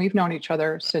ADHD. And we've known each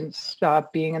other since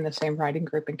being in the same writing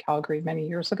group in Calgary many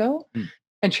years ago. Mm.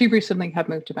 And she recently had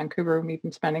moved to Vancouver and we've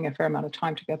been spending a fair amount of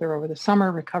time together over the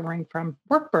summer, recovering from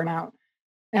work burnout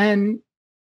and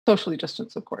socially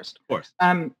distanced, of course. Of course.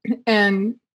 Um,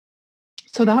 and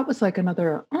so that was like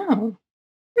another, oh,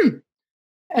 hmm.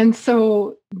 And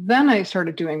so then I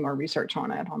started doing more research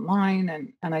on it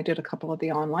online and I did a couple of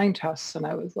the online tests and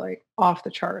I was like off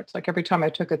the charts. Like every time I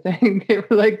took a thing, they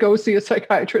were like, go see a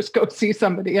psychiatrist, go see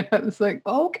somebody. And I was like,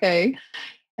 okay.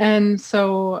 And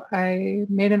so I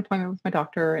made an appointment with my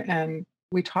doctor and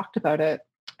we talked about it.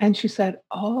 And she said,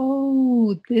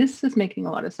 oh, this is making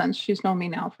a lot of sense. She's known me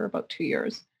now for about 2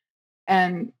 years.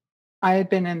 And I had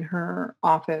been in her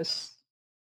office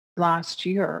last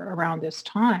year around this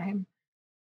time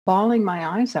bawling my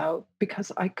eyes out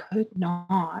because I could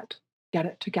not get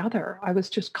it together. I was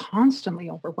just constantly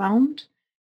overwhelmed.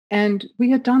 And we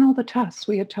had done all the tests.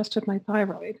 We had tested my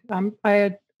thyroid. I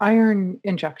had iron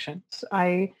injections.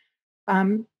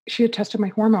 She had tested my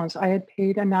hormones. I had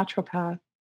paid a naturopath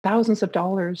thousands of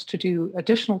dollars to do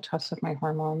additional tests of my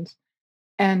hormones,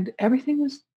 and everything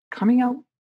was coming out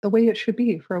the way it should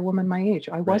be for a woman my age.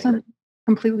 I Right. wasn't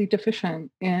completely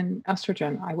deficient in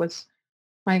estrogen.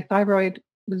 My thyroid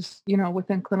was,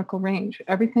 within clinical range.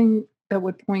 Everything that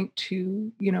would point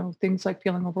to, things like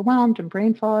feeling overwhelmed and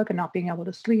brain fog and not being able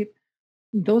to sleep,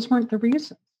 those weren't the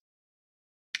reasons.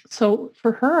 So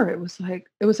for her, it was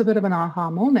a bit of an aha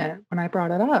moment when I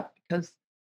brought it up because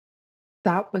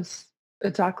that was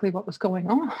exactly what was going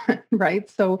on, right?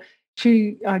 So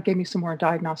she gave me some more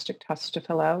diagnostic tests to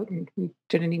fill out, and we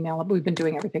did an email. We've been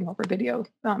doing everything over video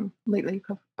lately,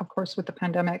 of course, with the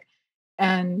pandemic,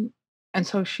 and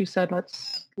so she said,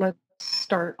 let's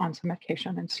start on some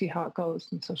medication and see how it goes.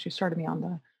 And so she started me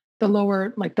on the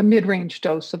lower, like the mid range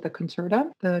dose of the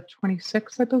Concerta, the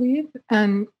 26, I believe,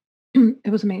 and it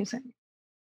was amazing.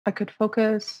 I could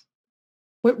focus.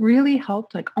 What really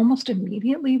helped, like, almost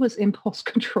immediately was impulse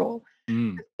control.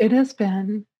 Mm. It has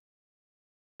been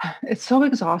it's so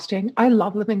exhausting. I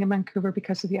love living in Vancouver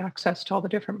because of the access to all the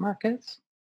different markets,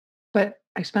 but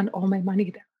I spend all my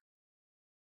money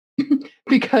there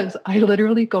because I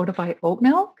literally go to buy oat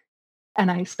milk and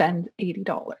I spend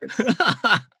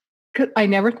 $80. 'Cause I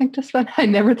never think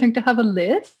to have a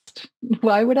list.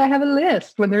 Why would I have a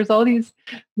list when there's all these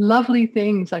lovely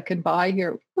things I can buy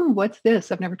here? "Ooh, what's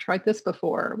this? I've never tried this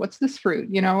before. What's this fruit?"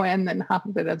 And then half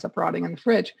of it ends up rotting in the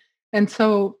fridge. And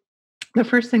so the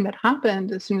first thing that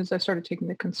happened as soon as I started taking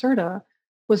the Concerta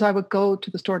was I would go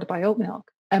to the store to buy oat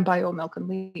milk and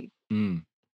leave. Mm.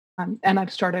 And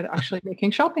I've started actually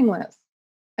making shopping lists.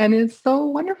 And it's so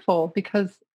wonderful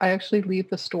because I actually leave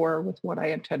the store with what I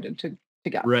intended to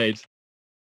get. Right.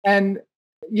 And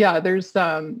yeah, there's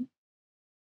a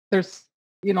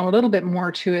little bit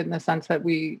more to it in the sense that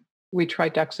we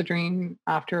tried Dexedrine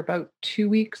after about 2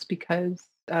 weeks because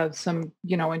of some,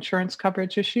 insurance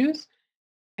coverage issues,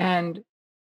 and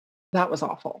that was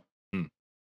awful. Mm.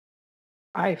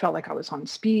 I felt like I was on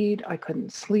speed, I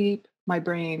couldn't sleep, my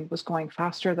brain was going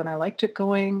faster than I liked it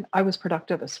going. I was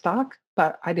productive as fuck,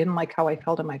 but I didn't like how I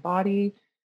felt in my body.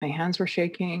 My hands were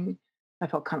shaking, I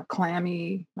felt kind of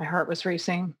clammy, my heart was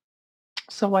racing.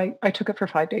 So I took it for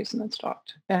 5 days and then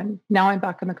stopped. And now I'm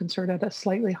back on the Concerta at a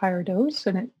slightly higher dose,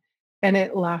 and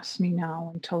it lasts me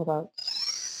now until about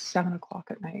 7 o'clock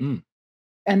at night. Mm.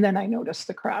 And then I notice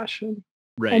the crash, and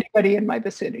Right. anybody in my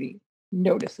vicinity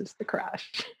notices the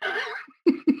crash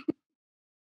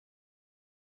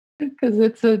because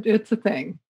it's a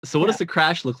thing. So what Yeah. does the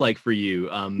crash look like for you?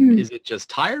 Mm. Is it just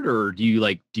tired, or do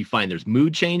you find there's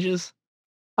mood changes?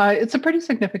 It's a pretty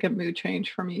significant mood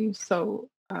change for me. So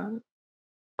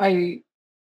I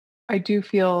I do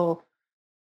feel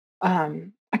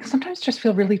I can sometimes just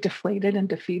feel really deflated and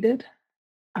defeated,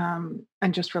 and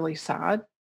just really sad.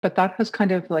 But that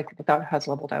has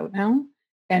leveled out now,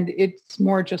 and it's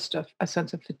more just a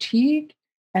sense of fatigue,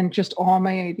 and just all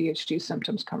my ADHD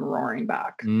symptoms come roaring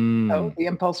back. So Mm. the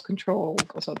impulse control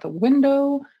goes out the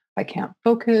window. I can't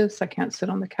focus. I can't sit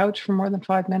on the couch for more than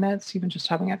 5 minutes. Even just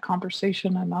having a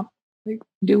conversation, I'm not like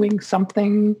doing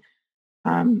something.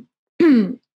 Um,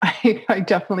 I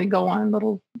definitely go on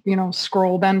little,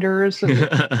 scroll benders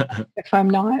if I'm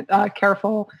not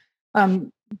careful.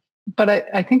 Um, but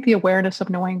I think the awareness of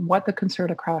knowing what the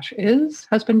Concerta crash is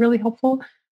has been really helpful.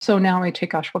 So now I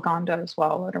take ashwagandha as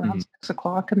well at around Mhm. 6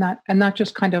 o'clock, and that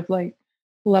just kind of like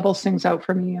levels things out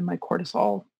for me, and my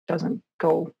cortisol doesn't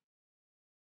go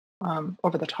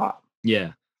over the top.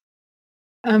 Yeah.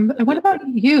 And what about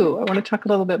you? I want to talk a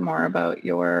little bit more about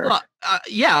your.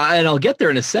 Yeah, and I'll get there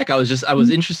in a sec. I was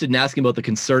Mhm. interested in asking about the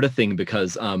Concerta thing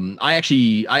because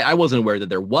I wasn't aware that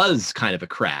there was kind of a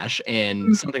crash,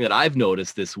 and something that I've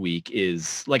noticed this week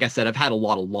is, like I said, I've had a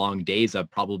lot of long days. I've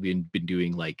probably been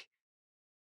doing like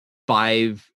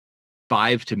five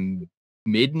five to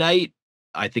midnight.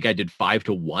 I think I did 5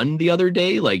 to 1 the other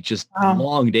day, like just Wow.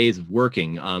 long days of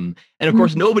working. And of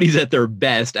course, Mhm. nobody's at their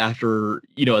best after,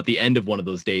 at the end of one of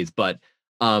those days. But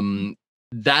um,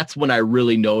 that's when I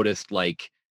really noticed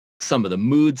like some of the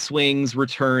mood swings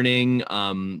returning,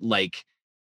 like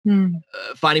Mm.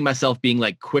 finding myself being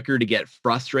like quicker to get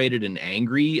frustrated and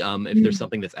angry if there's Mm.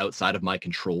 something that's outside of my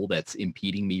control that's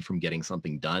impeding me from getting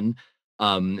something done.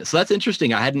 So that's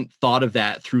interesting. I hadn't thought of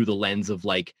that through the lens of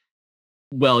like,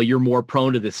 well, you're more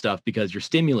prone to this stuff because your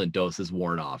stimulant dose is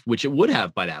worn off, which it would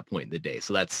have by that point in the day.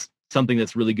 So that's something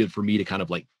that's really good for me to kind of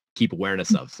like keep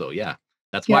awareness of. So yeah,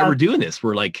 that's why Yeah. we're doing this.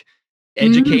 We're like Mm.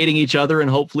 educating each other and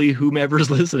hopefully whomever's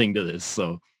listening to this.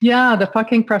 So Yeah, the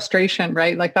fucking frustration,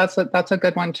 right? Like that's a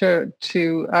good one to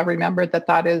remember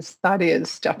that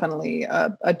is definitely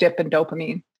a dip in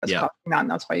dopamine that's yeah, causing that, and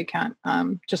that's why you can't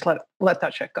just let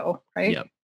that shit go, right? yeah.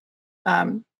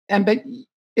 Um, but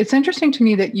it's interesting to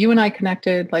me that you and I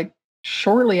connected like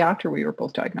shortly after we were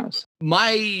both diagnosed.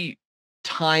 My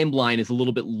timeline is a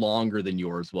little bit longer than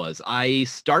yours was. I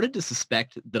started to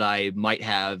suspect that I might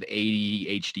have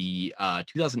ADHD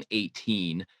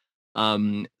 2018.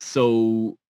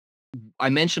 So I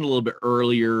mentioned a little bit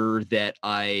earlier that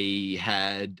I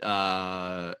had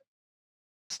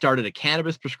started a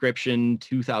cannabis prescription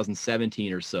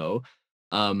 2017 or so.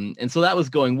 And so that was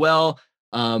going well.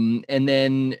 And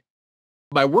then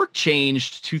my work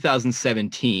changed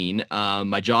 2017.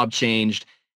 My job changed,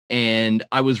 and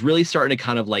I was really starting to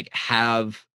kind of like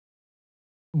have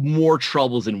more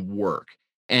troubles in work.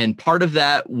 And part of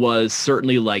that was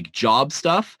certainly like job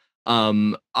stuff.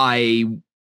 I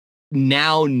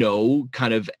now know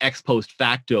kind of ex post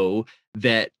facto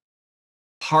that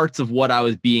parts of what I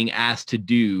was being asked to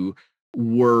do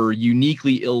were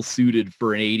uniquely ill suited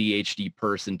for an ADHD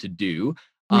person to do.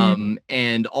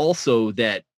 And also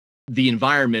that the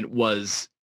environment was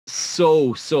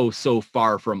so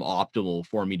far from optimal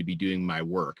for me to be doing my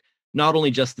work. Not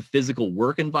only just the physical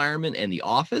work environment and the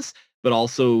office, but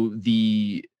also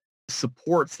the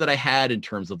supports that I had in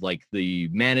terms of like the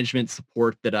management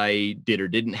support that I did or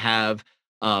didn't have,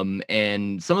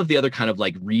 and some of the other kind of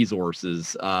like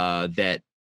resources that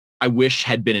I wish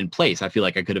had been in place. I feel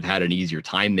like I could have had an easier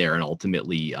time there and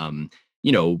ultimately,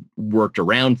 worked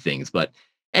around things. But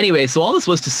anyway, so all this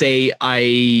was to say,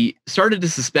 I started to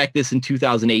suspect this in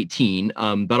 2018,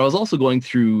 but I was also going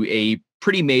through a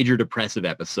pretty major depressive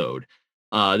episode.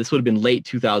 This would have been late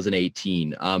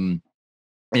 2018.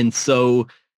 And so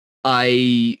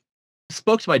I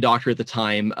spoke to my doctor at the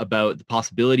time about the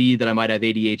possibility that I might have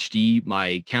ADHD.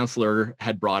 My counselor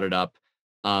had brought it up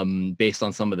based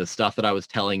on some of the stuff that I was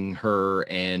telling her,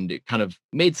 and it kind of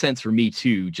made sense for me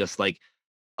too. Just like,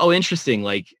 oh, interesting.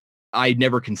 Like, I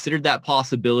never considered that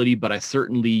possibility, but I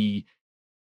certainly,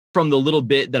 from the little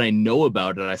bit that I know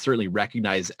about it, I certainly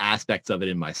recognize aspects of it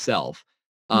in myself.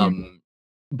 Yeah.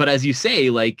 But as you say,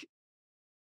 like,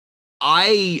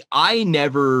 I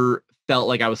never felt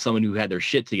like I was someone who had their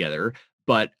shit together,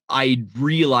 but I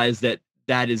realized that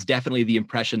that is definitely the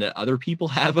impression that other people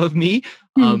have of me.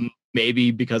 Mm.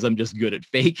 Maybe because I'm just good at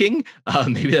faking.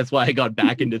 Maybe that's why I got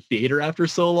back into theater after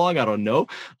so long. I don't know.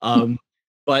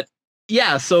 But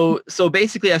yeah, so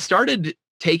basically, I started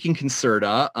taking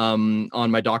Concerta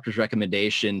on my doctor's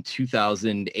recommendation,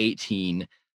 2018,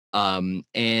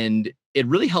 and it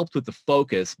really helped with the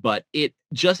focus, but it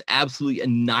just absolutely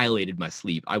annihilated my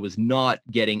sleep. I was not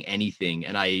getting anything.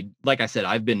 And like I said,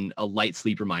 I've been a light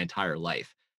sleeper my entire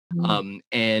life. Mm.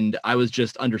 And I was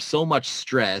just under so much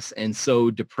stress and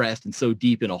so depressed and so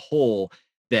deep in a hole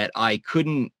that I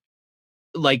couldn't,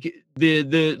 like,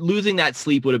 the losing that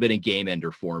sleep would have been a game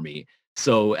ender for me.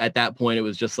 So at that point it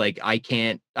was just like, I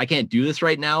can't do this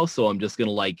right now. So I'm just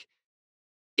gonna, like,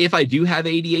 if I do have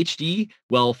ADHD,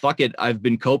 well, fuck it. I've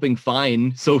been coping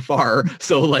fine so far.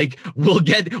 So like we'll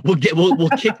kick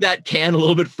that can a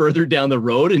little bit further down the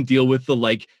road and deal with the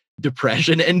like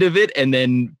depression end of it and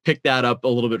then pick that up a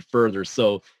little bit further.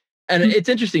 So, and Mm. it's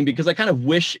interesting because I kind of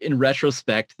wish in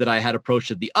retrospect that I had approached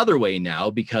it the other way now,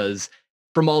 because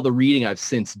from all the reading I've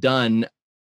since done,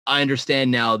 I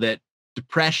understand now that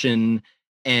depression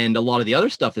and a lot of the other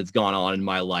stuff that's gone on in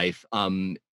my life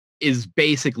is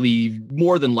basically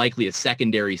more than likely a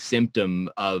secondary symptom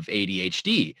of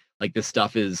ADHD. Like, this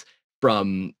stuff is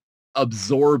from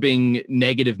absorbing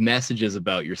negative messages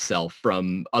about yourself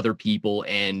from other people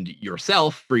and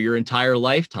yourself for your entire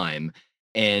lifetime.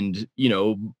 And,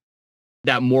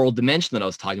 that moral dimension that I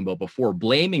was talking about before,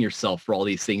 blaming yourself for all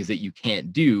these things that you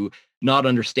can't do, not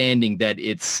understanding that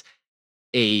it's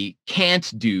a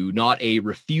can't do, not a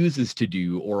refuses to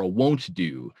do or a won't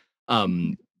do.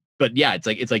 But yeah, it's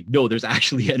like no, there's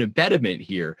actually an impediment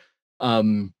here.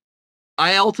 Um,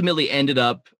 I ultimately ended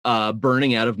up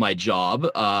burning out of my job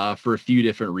for a few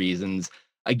different reasons.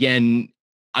 Again,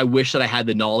 I wish that I had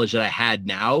the knowledge that I had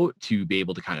now to be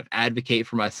able to kind of advocate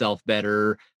for myself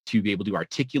better, to be able to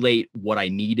articulate what I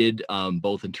needed,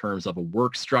 both in terms of a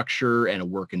work structure and a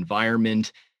work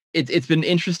environment. It's been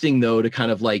interesting though to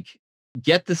kind of like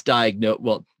get this diagnose.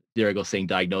 Well, there I go saying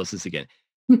diagnosis again.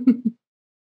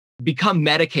 Become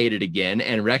medicated again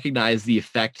and recognize the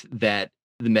effect that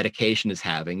the medication is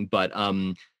having. But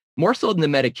more so than the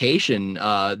medication,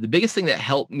 the biggest thing that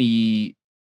helped me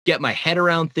get my head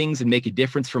around things and make a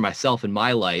difference for myself in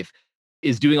my life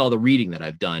is doing all the reading that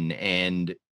I've done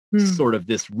and Mm. sort of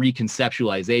this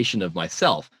reconceptualization of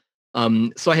myself.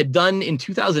 So I had done in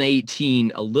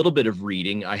 2018 a little bit of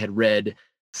reading. I had read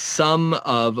some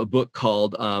of a book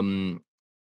called I'm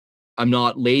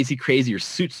Not Lazy, Crazy, or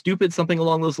Stupid, something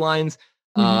along those lines.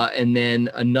 Mhm. And then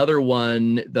another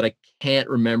one that I can't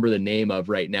remember the name of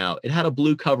right now. It had a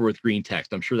blue cover with green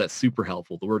text. I'm sure that's super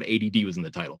helpful. The word ADD was in the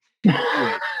title.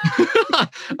 Anyway,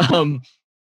 um,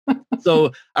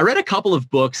 so I read a couple of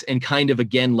books and kind of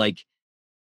again like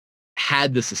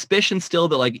had the suspicion still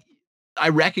that like I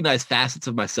recognize facets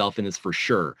of myself in this for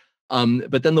sure.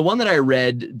 But then the one that I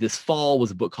read this fall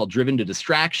was a book called Driven to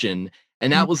Distraction,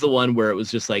 and that was the one where it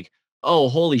was just like, oh,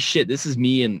 holy shit, this is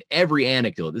me in every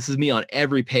anecdote. This is me on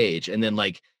every page. And then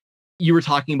like you were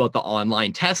talking about the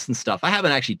online tests and stuff. I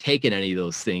haven't actually taken any of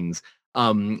those things.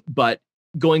 But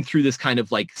going through this kind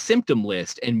of like symptom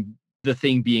list and the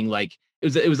thing being like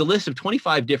it was a list of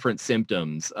 25 different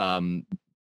symptoms.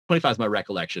 25 is my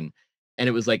recollection. And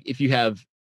it was like if you have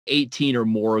 18 or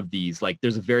more of these, like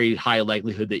there's a very high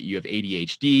likelihood that you have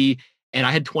ADHD. And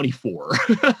I had 24.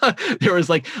 There was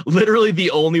like literally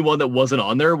the only one that wasn't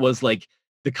on there was like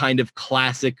the kind of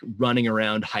classic running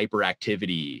around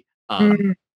hyperactivity.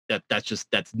 Mhm.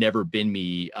 That's never been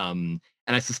me. And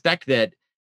I suspect that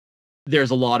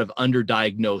there's a lot of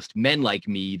underdiagnosed men like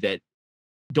me that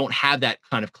don't have that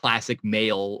kind of classic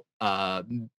male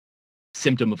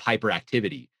symptom of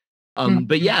hyperactivity. But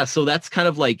Mhm. yeah, so that's kind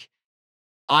of like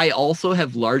I also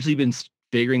have largely been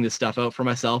figuring this stuff out for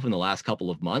myself in the last couple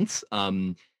of months.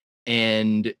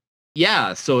 And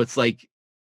yeah, so it's like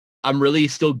I'm really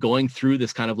still going through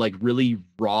this kind of like really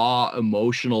raw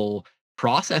emotional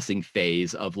processing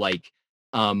phase of like,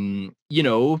 you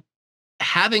know,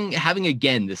 having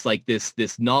again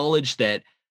this knowledge that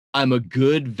I'm a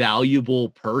good, valuable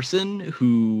person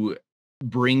who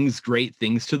brings great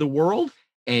things to the world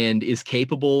and is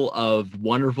capable of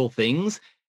wonderful things.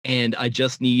 And I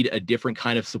just need a different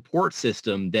kind of support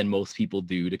system than most people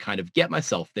do to kind of get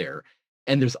myself there.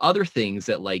 And there's other things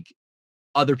that like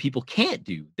other people can't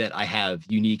do that I have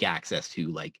unique access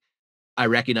to. Like I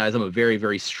recognize I'm a very,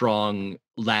 very strong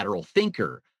lateral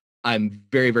thinker. I'm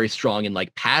very, very strong in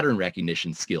like pattern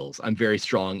recognition skills. I'm very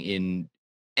strong in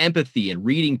empathy and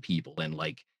reading people and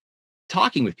like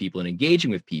talking with people and engaging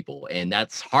with people. And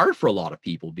that's hard for a lot of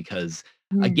people because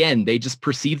Mhm. again, they just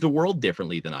perceive the world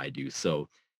differently than I do. So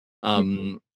Mhm.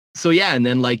 um so yeah, and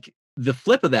then like the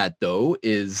flip of that though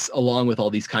is along with all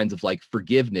these kinds of like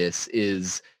forgiveness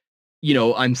is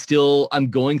I'm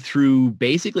going through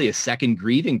basically a second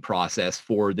grieving process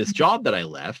for this job that I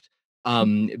left,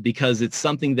 because it's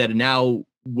something that now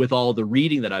with all the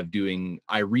reading that I'm doing,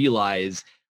 I realize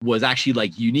was actually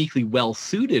like uniquely well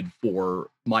suited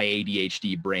for my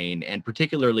ADHD brain and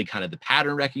particularly kind of the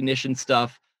pattern recognition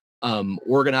stuff,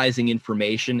 organizing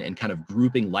information and kind of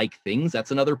grouping like things.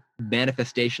 That's another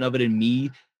manifestation of it in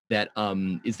me that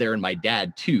is there in my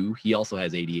dad too. He also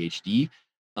has ADHD.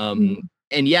 Um, Mhm.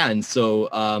 and yeah, and so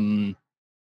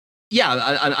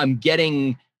yeah, I'm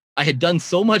getting. I had done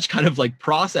so much kind of like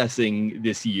processing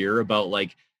this year about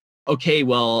like, okay,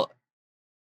 well,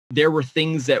 there were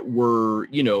things that were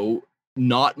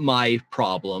not my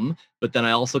problem, but then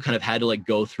I also kind of had to like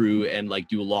go through and like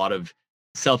do a lot of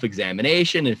self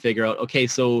examination and figure out, okay,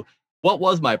 so what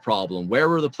was my problem? Where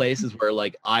were the places where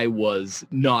like I was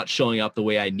not showing up the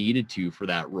way I needed to for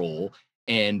that role?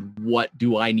 And what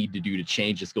do I need to do to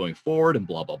change this going forward? And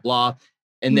blah, blah, blah.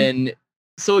 And Mhm. then,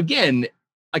 so again,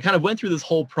 I kind of went through this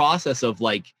whole process of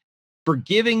like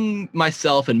forgiving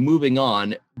myself and moving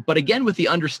on, but again, with the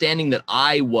understanding that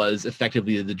I was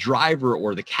effectively the driver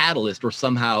or the catalyst or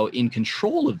somehow in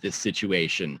control of this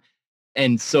situation.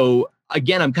 And so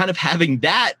again, I'm kind of having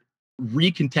that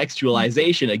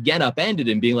recontextualization again upended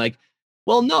and being like,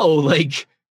 well, no, like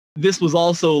this was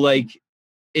also like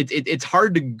it's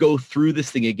hard to go through this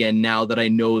thing again now that I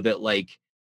know that like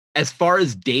as far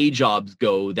as day jobs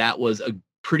go, that was a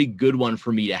pretty good one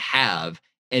for me to have.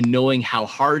 And knowing how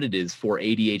hard it is for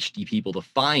ADHD people to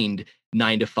find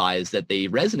 9 to 5s that they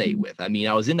resonate Mhm. with. I mean,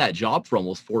 I was in that job for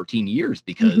almost 14 years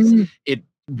because Mhm. it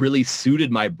really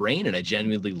suited my brain and I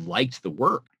genuinely liked the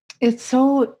work. It's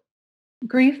so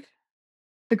grief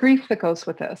the grief that goes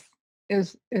with this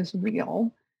is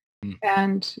real, Mm.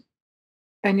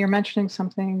 and you're mentioning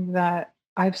something that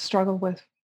I've struggled with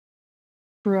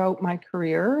throughout my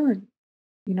career.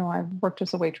 I've worked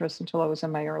as a waitress until I was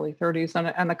in my early 30s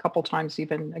and a couple times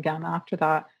even again after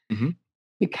that, Mhm.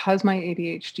 because my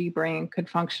ADHD brain could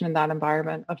function in that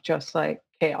environment of just like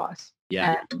chaos.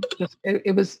 Yeah. And just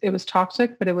it was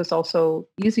toxic, but it was also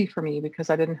easy for me because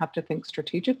I didn't have to think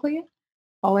strategically.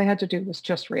 All I had to do was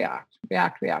just react,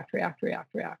 react, react, react, react,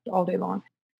 react all day long.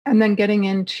 And then getting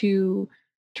into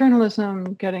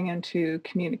journalism, getting into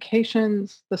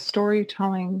communications, the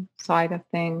storytelling side of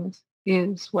things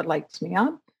is what lights me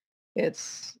up.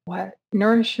 It's what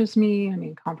nourishes me. I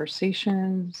mean,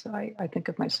 conversations. I think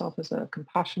of myself as a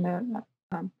compassionate,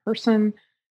 person.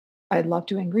 I love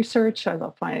doing research. I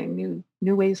love finding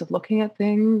new ways of looking at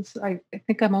things. I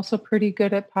think I'm also pretty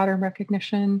good at pattern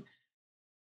recognition,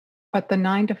 but the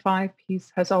 9 to 5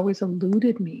 piece has always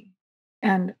eluded me.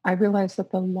 And I realized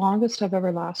that the longest I've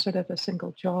ever lasted at a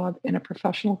single job in a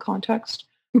professional context,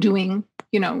 doing,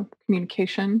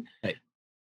 communication, Right.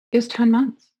 is 10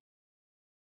 months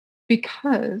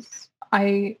because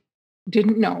I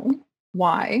didn't know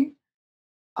why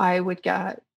I would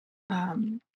get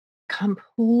um,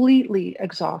 completely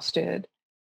exhausted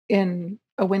in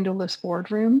a windowless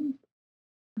boardroom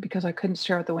because I couldn't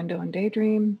stare out the window and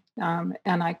daydream, and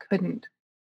I couldn't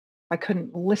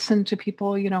listen to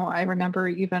people. I remember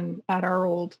even at our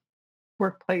old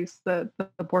workplace, the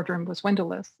boardroom was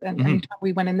windowless, and Mhm. anytime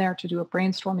we went in there to do a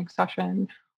brainstorming session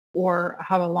or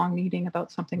have a long meeting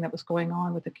about something that was going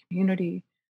on with the community,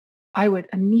 I would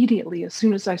immediately, as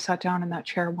soon as I sat down in that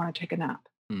chair, want to take a nap.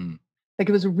 Mm. Like,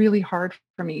 it was really hard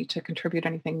for me to contribute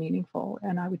anything meaningful,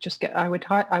 and I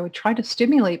would try to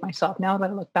stimulate myself now that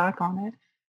I look back on it,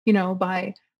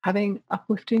 by having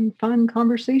uplifting, fun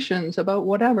conversations about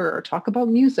whatever, or talk about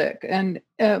music, and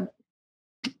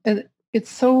it's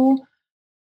so,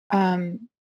 um,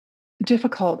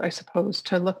 difficult, I suppose,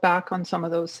 to look back on some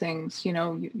of those things.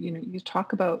 You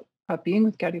talk about, being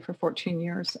with Getty for 14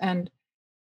 years, and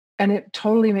it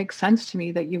totally makes sense to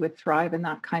me that you would thrive in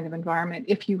that kind of environment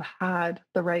if you had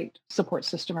the right support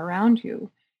system around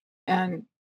you. And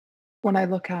when I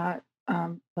look at,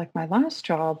 like my last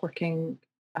job working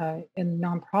in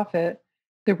nonprofit,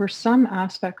 there were some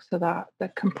aspects of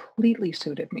that completely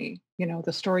suited me.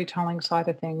 The storytelling side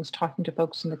of things, talking to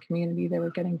folks in the community, they were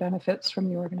getting benefits from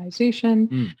the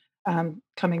organization, Mm.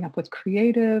 coming up with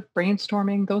creative,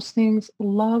 brainstorming, those things,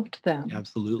 loved them.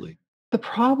 Absolutely. The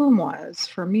problem was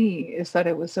for me is that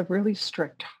it was a really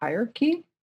strict hierarchy,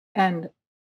 and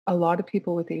a lot of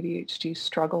people with ADHD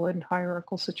struggle in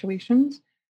hierarchical situations.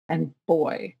 And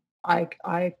boy, I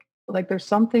like there's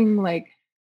something like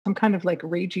some kind of like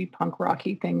ragey punk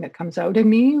rocky thing that comes out in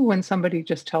me when somebody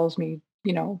just tells me,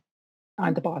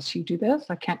 I'm the boss, you do this.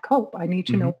 I can't cope. I need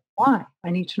to Mhm. know why.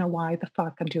 I need to know why the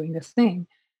fuck I'm doing this thing.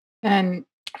 And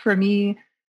for me,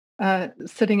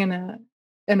 sitting in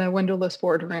a windowless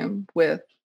boardroom with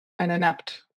an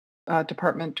inept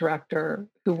department director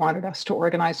who wanted us to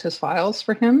organize his files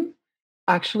for him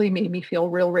actually made me feel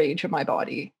real rage in my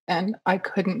body, and I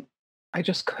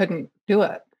just couldn't do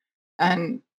it.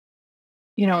 And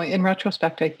in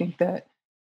retrospect, I think that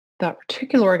that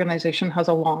particular organization has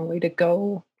a long way to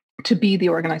go to be the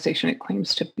organization it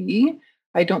claims to be.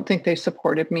 I don't think they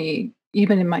supported me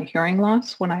even in my hearing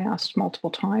loss when I asked multiple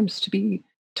times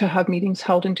to have meetings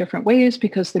held in different ways,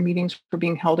 because the meetings were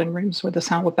being held in rooms where the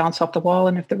sound would bounce off the wall,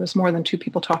 and if there was more than two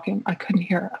people talking, I couldn't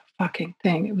hear a fucking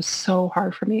thing. It was so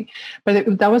hard for me.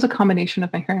 But that was a combination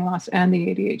of my hearing loss and the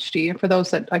ADHD. And for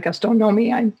those that I guess don't know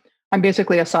me, I'm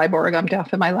basically a cyborg. I'm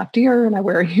deaf in my left ear and I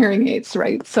wear hearing aids,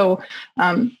 right? So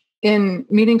um, in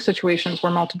meeting situations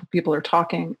where multiple people are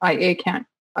talking, I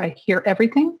hear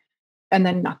everything and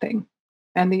then nothing.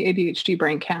 And the ADHD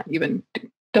brain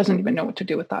doesn't even know what to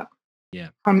do with that. Yeah.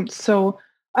 So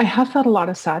I have felt a lot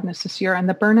of sadness this year, and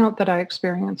the burnout that I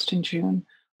experienced in June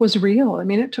was real. I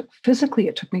mean, it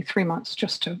took me 3 months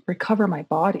just to recover my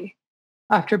body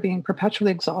after being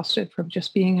perpetually exhausted from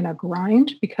just being in a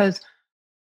grind, because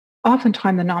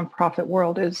oftentimes the nonprofit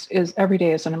world is every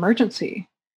day is an emergency.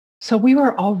 So we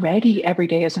were already every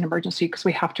day as an emergency because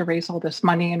we have to raise all this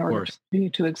money in Of order to course. continue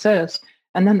to exist.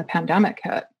 And then the pandemic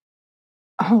hit.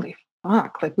 Holy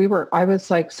fuck. I was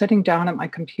like sitting down at my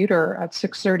computer at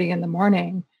 6:30 in the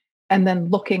morning and then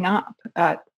looking up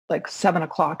at like 7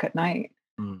 o'clock at night,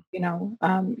 Mm.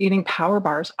 eating power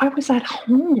bars. I was at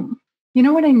home. You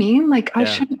know what I mean? Like, I Yeah.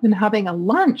 should have been having a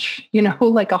lunch,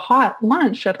 like a hot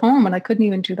lunch at home. And I couldn't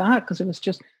even do that because it was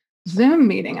just Zoom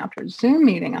meeting after Zoom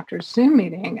meeting after Zoom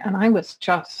meeting. And I was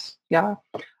just, yeah,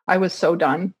 I was so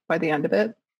done by the end of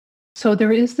it. So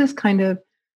there is this kind of,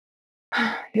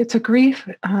 it's a grief.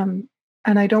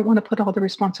 And I don't want to put all the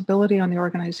responsibility on the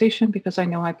organization because I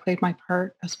know I played my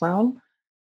part as well.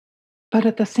 But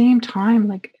at the same time,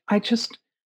 like,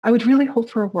 I would really hope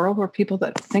for a world where people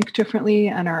that think differently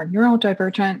and are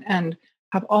neurodivergent and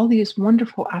have all these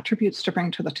wonderful attributes to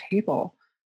bring to the table,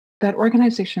 that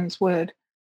organizations would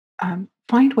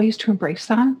find ways to embrace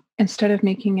that instead of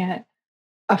making it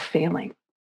a failing.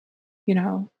 You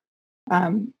know,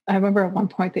 I remember at one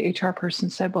point the HR person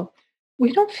said, "Well,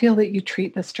 we don't feel that you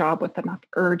treat this job with enough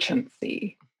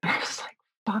urgency." I was like,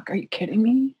 "Fuck, are you kidding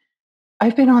me?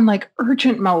 I've been on like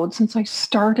urgent mode since I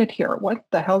started here. What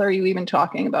the hell are you even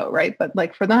talking about?" Right. But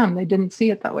like for them, they didn't see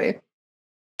it that way.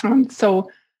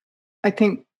 So I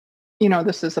think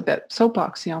this is a bit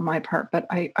soapboxy on my part, but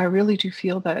I really do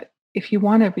feel that if you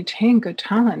want to retain good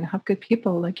talent, have good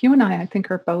people like you and I think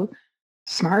are both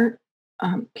smart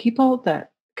people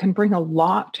that can bring a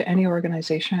lot to any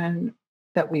organization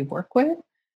that we work with.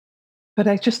 But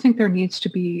I just think there needs to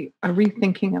be a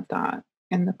rethinking of that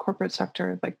in the corporate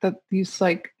sector, like these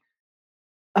like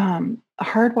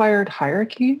hardwired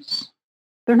hierarchies,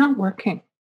 they're not working.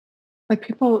 Like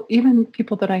people, even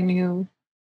people that I knew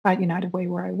at United Way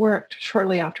where I worked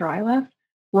shortly after I left,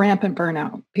 rampant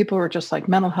burnout. People were just like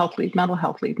mental health leave, mental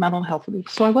health leave, mental health leave.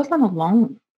 So I wasn't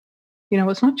alone.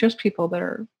 It's not just people that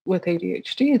are with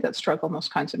ADHD that struggle in those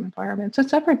kinds of environments.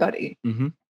 It's everybody. Hmm.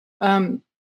 Um,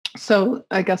 so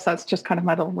I guess that's just kind of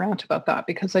my little rant about that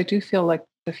because I do feel like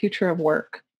the future of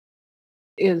work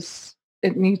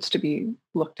it needs to be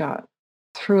looked at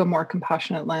through a more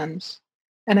compassionate lens.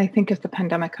 And I think if the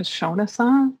pandemic has shown us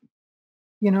that,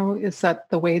 is that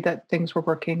the way that things were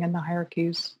working in the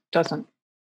hierarchies doesn't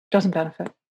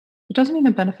benefit. It doesn't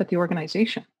even benefit the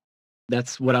organization.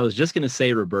 That's what I was just going to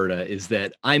say, Roberta, is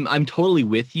that I'm totally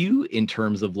with you in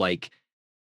terms of like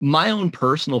my own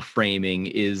personal framing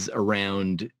is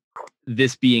around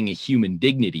this being a human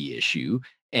dignity issue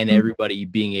and Mm, everybody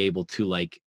being able to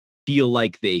like feel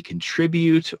like they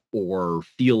contribute or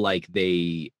feel like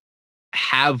they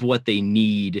have what they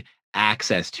need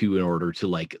access to in order to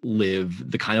like live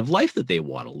the kind of life that they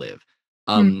want to live.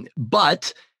 mm,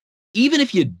 But even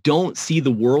if you don't see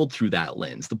the world through that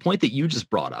lens, the point that you just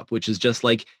brought up, which is just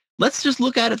like, let's just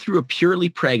look at it through a purely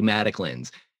pragmatic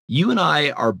lens. You and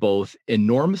I are both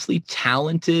enormously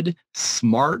talented,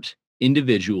 smart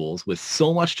individuals with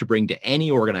so much to bring to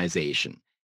any organization.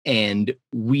 And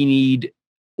we need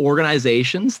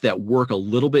organizations that work a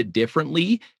little bit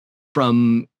differently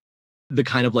from the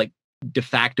kind of like de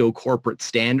facto corporate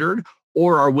standard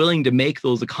or are willing to make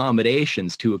those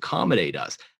accommodations to accommodate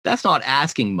us. That's not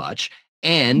asking much. mm,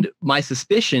 And my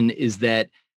suspicion is that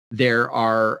there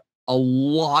are a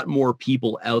lot more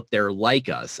people out there like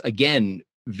us. Again,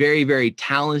 very, very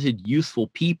talented, useful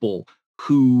people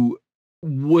who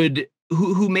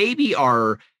who maybe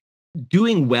are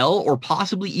doing well or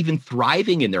possibly even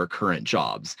thriving in their current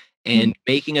jobs mm, and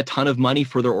making a ton of money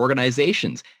for their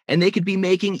organizations. And they could be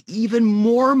making even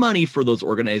more money for those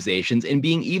organizations and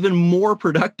being even more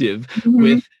productive mhm.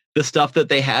 with the stuff that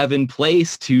they have in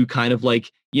place to kind of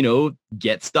like,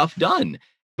 get stuff done.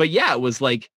 But yeah, it was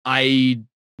like I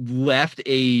left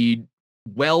a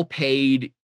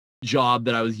well-paid job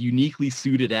that I was uniquely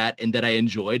suited at and that I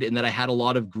enjoyed and that I had a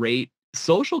lot of great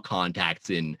social contacts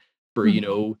in for,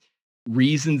 Mm.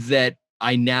 reasons that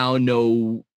I now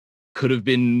know could have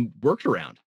been worked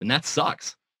around, and that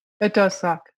sucks. It does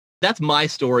suck. That's my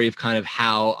story of kind of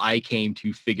how I came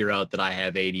to figure out that I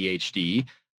have ADHD.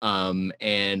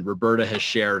 And Roberta has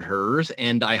shared hers.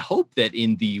 And I hope that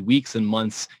in the weeks and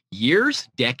months, years,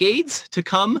 decades to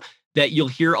come, that you'll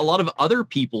hear a lot of other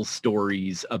people's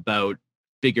stories about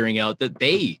figuring out that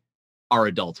they are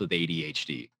adults with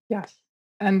ADHD. Yes.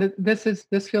 And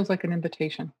this feels like an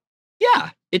invitation. Yeah,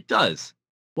 it does.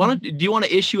 Mhm. Do you want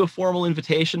to issue a formal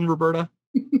invitation, Roberta?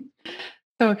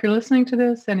 So if you're listening to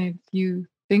this and if you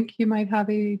think you might have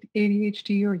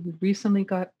ADHD or you recently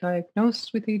got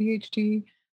diagnosed with ADHD,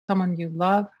 someone you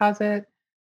love has it,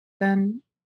 then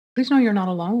please know you're not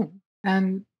alone.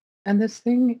 And this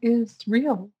thing is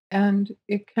real and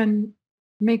it can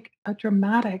make a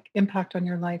dramatic impact on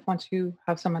your life once you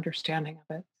have some understanding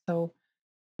of it. So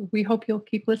we hope you'll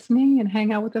keep listening and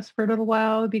hang out with us for a little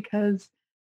while because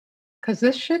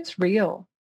this shit's real.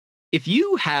 If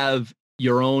you have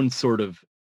your own sort of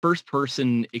first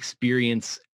person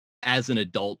experience as an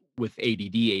adult with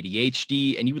ADD,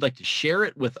 ADHD, and you would like to share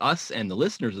it with us and the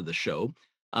listeners of the show,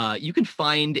 you can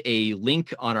find a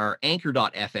link on our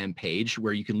anchor.fm page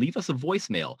where you can leave us a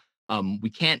voicemail. We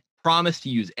can't promise to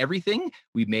use everything.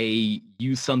 We may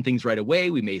use some things right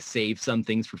away. We may save some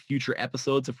things for future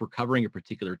episodes if we're covering a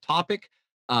particular topic.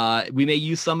 We may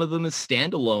use some of them as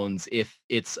standalones if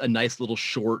it's a nice little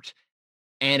short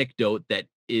anecdote that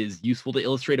is useful to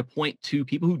illustrate a point to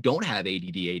people who don't have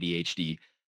ADD, ADHD.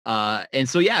 And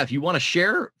so, yeah, if you want to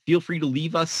share, feel free to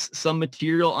leave us some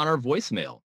material on our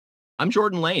voicemail. I'm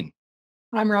Jordan Lane.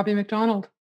 I'm Robbie McDonald.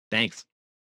 Thanks.